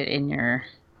put it in your?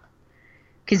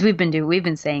 Because we've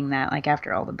been saying that like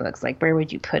after all the books, like where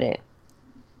would you put it?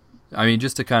 I mean,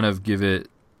 just to kind of give it.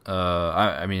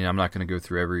 I mean, I'm not going to go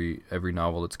through every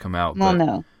novel that's come out, Well, but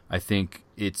no. I think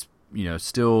it's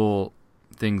still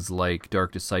things like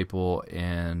Dark Disciple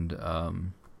and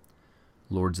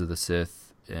Lords of the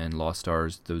Sith and Lost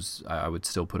Stars. Those I would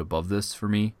still put above this for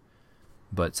me,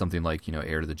 but something like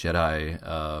Heir to the Jedi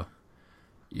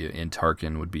and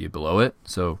Tarkin would be below it.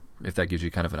 So if that gives you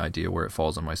kind of an idea where it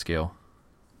falls on my scale.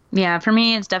 Yeah, for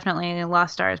me, it's definitely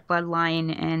Lost Stars,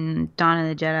 Bloodline, and Dawn of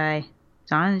the Jedi.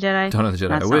 Dawn of the Jedi? Dawn of the Jedi.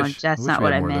 That's I not, wish. That's I wish not we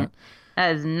what had I more of meant.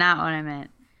 That is not what I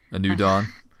meant. A New Dawn.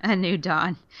 A New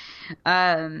Dawn.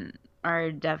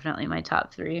 Are definitely my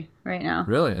top 3 right now.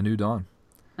 Really, A New Dawn.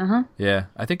 Uh-huh. Yeah,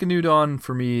 I think A New Dawn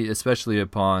for me, especially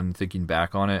upon thinking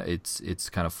back on it, it's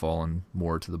kind of fallen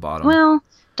more to the bottom. Well,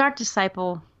 Dark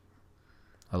Disciple.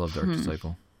 I love Dark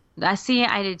Disciple. I see.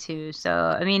 I did too.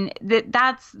 So I mean,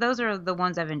 those are the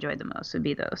ones I've enjoyed the most. Would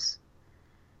be those.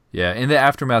 Yeah, and the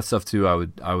Aftermath stuff too. I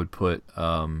would put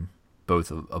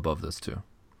both above this too.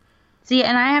 See,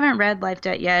 and I haven't read Life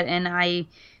Debt yet, and I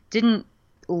didn't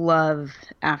love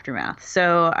Aftermath.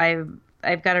 So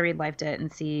I've got to read Life Debt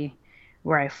and see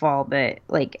where I fall. But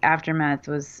like Aftermath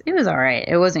was all right.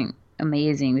 It wasn't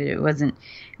amazing, but it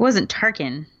wasn't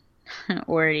Tarkin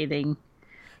or anything.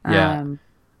 Yeah.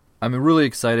 I'm really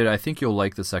excited. I think you'll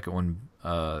like the second one.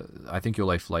 I think you'll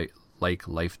like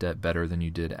Life Debt better than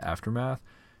you did Aftermath,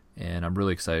 and I'm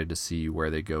really excited to see where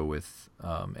they go with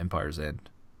Empire's End.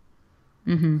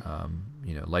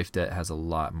 Mm-hmm. Life Debt has a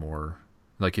lot more.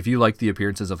 Like, if you like the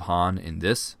appearances of Han in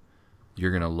this,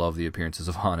 you're gonna love the appearances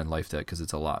of Han in Life Debt because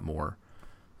it's a lot more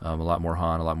Han, a lot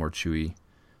more Chewie.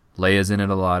 Leia's in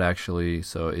it a lot actually,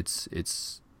 so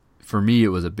it's for me it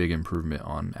was a big improvement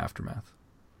on Aftermath.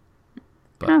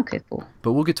 But, okay, cool.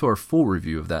 But we'll get to our full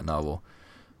review of that novel,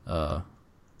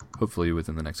 hopefully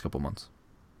within the next couple months.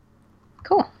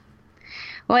 Cool.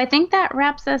 Well, I think that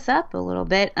wraps us up a little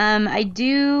bit.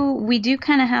 We do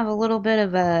kind of have a little bit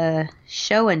of a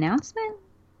show announcement.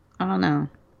 I don't know.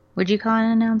 Would you call it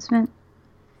an announcement?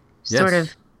 Yes. Sort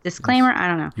of disclaimer. I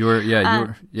don't know. You were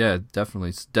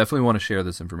definitely want to share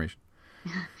this information.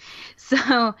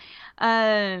 So,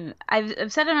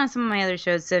 I've said it on some of my other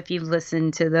shows. So if you've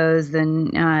listened to those,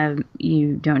 then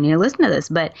you don't need to listen to this.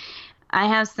 But I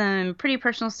have some pretty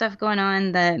personal stuff going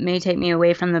on that may take me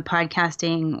away from the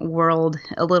podcasting world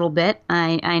a little bit.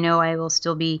 I know I will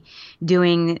still be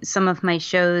doing some of my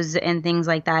shows and things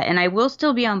like that, and I will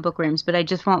still be on Bookworms, but I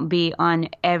just won't be on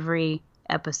every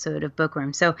episode of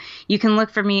Bookworm. So you can look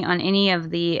for me on any of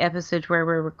the episodes where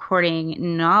we're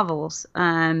recording novels,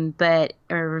 or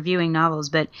reviewing novels.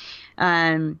 But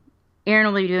Aaron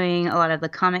will be doing a lot of the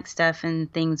comic stuff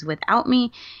and things without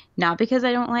me, not because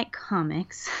I don't like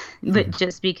comics, but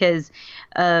just because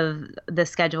of the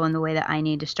schedule and the way that I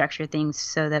need to structure things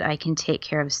so that I can take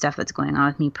care of stuff that's going on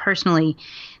with me personally.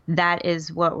 That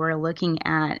is what we're looking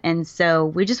at. And so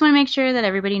we just want to make sure that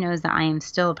everybody knows that I am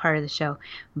still a part of the show,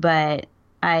 but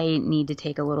I need to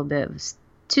take a little bit of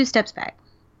 2 steps back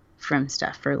from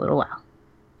stuff for a little while.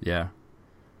 Yeah.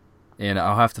 And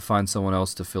I'll have to find someone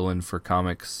else to fill in for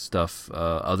comics stuff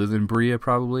other than Bria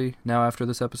probably now after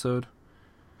this episode.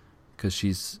 Because she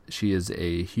is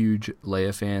a huge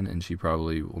Leia fan, and she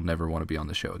probably will never want to be on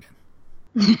the show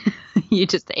again. You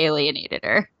just alienated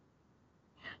her.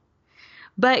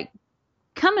 But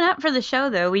coming up for the show,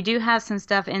 though, we do have some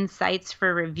stuff in sights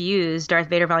for reviews. Darth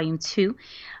Vader Volume 2,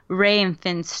 Rey and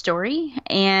Finn's story,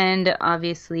 and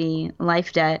obviously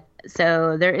Life Debt.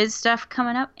 So there is stuff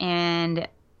coming up, and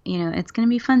it's going to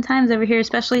be fun times over here,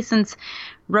 especially since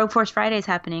Rogue Force Friday is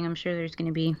happening. I'm sure there's going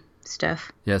to be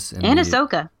stuff. Yes, and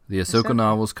Ahsoka. The Ahsoka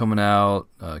novel's coming out.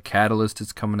 Catalyst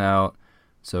is coming out.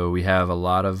 So we have a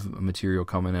lot of material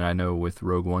coming, and I know with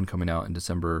Rogue One coming out in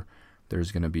December,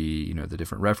 there's going to be the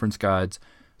different reference guides.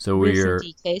 So we're some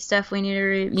DK stuff we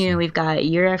need to we've got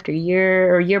year after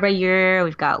year or year by year.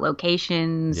 We've got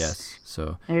locations. Yes,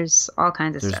 so there's all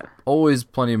kinds of stuff. There's always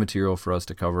plenty of material for us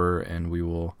to cover, and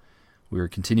we're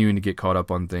continuing to get caught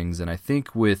up on things. And I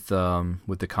think with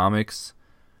the comics,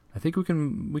 I think we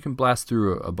can blast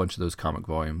through a bunch of those comic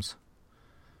volumes.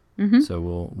 Mm-hmm. So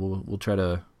we'll try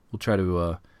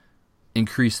to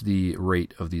increase the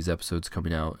rate of these episodes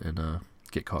coming out and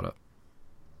get caught up.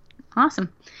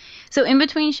 Awesome. So in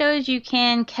between shows, you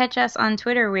can catch us on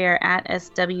Twitter. We are at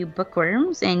SW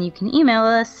Bookworms, and you can email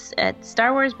us at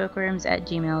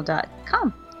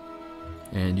starwarsbookworms@gmail.com.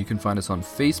 And you can find us on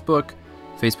Facebook,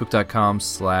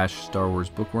 facebook.com/Star Wars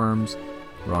Bookworms.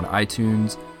 We're on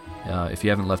iTunes. If you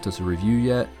haven't left us a review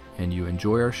yet and you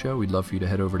enjoy our show, we'd love for you to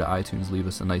head over to iTunes, leave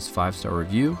us a nice 5-star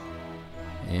review.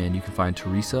 And you can find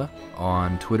Teresa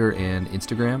on Twitter and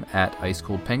Instagram at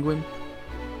IceColdPenguin.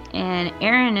 And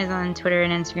Aaron is on Twitter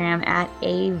and Instagram at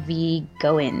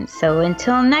AVGoin. So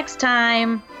until next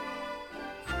time,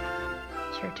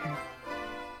 it's your turn.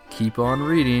 Keep on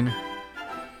reading,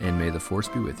 and may the Force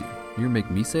be with you. You're going to make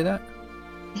me say that?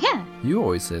 Yeah. You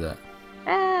always say that.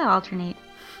 Alternate.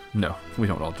 No, we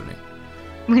don't alternate.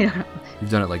 We don't. You've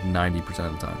done it like 90%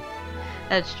 of the time.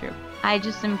 That's true. I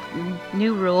just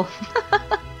new rule.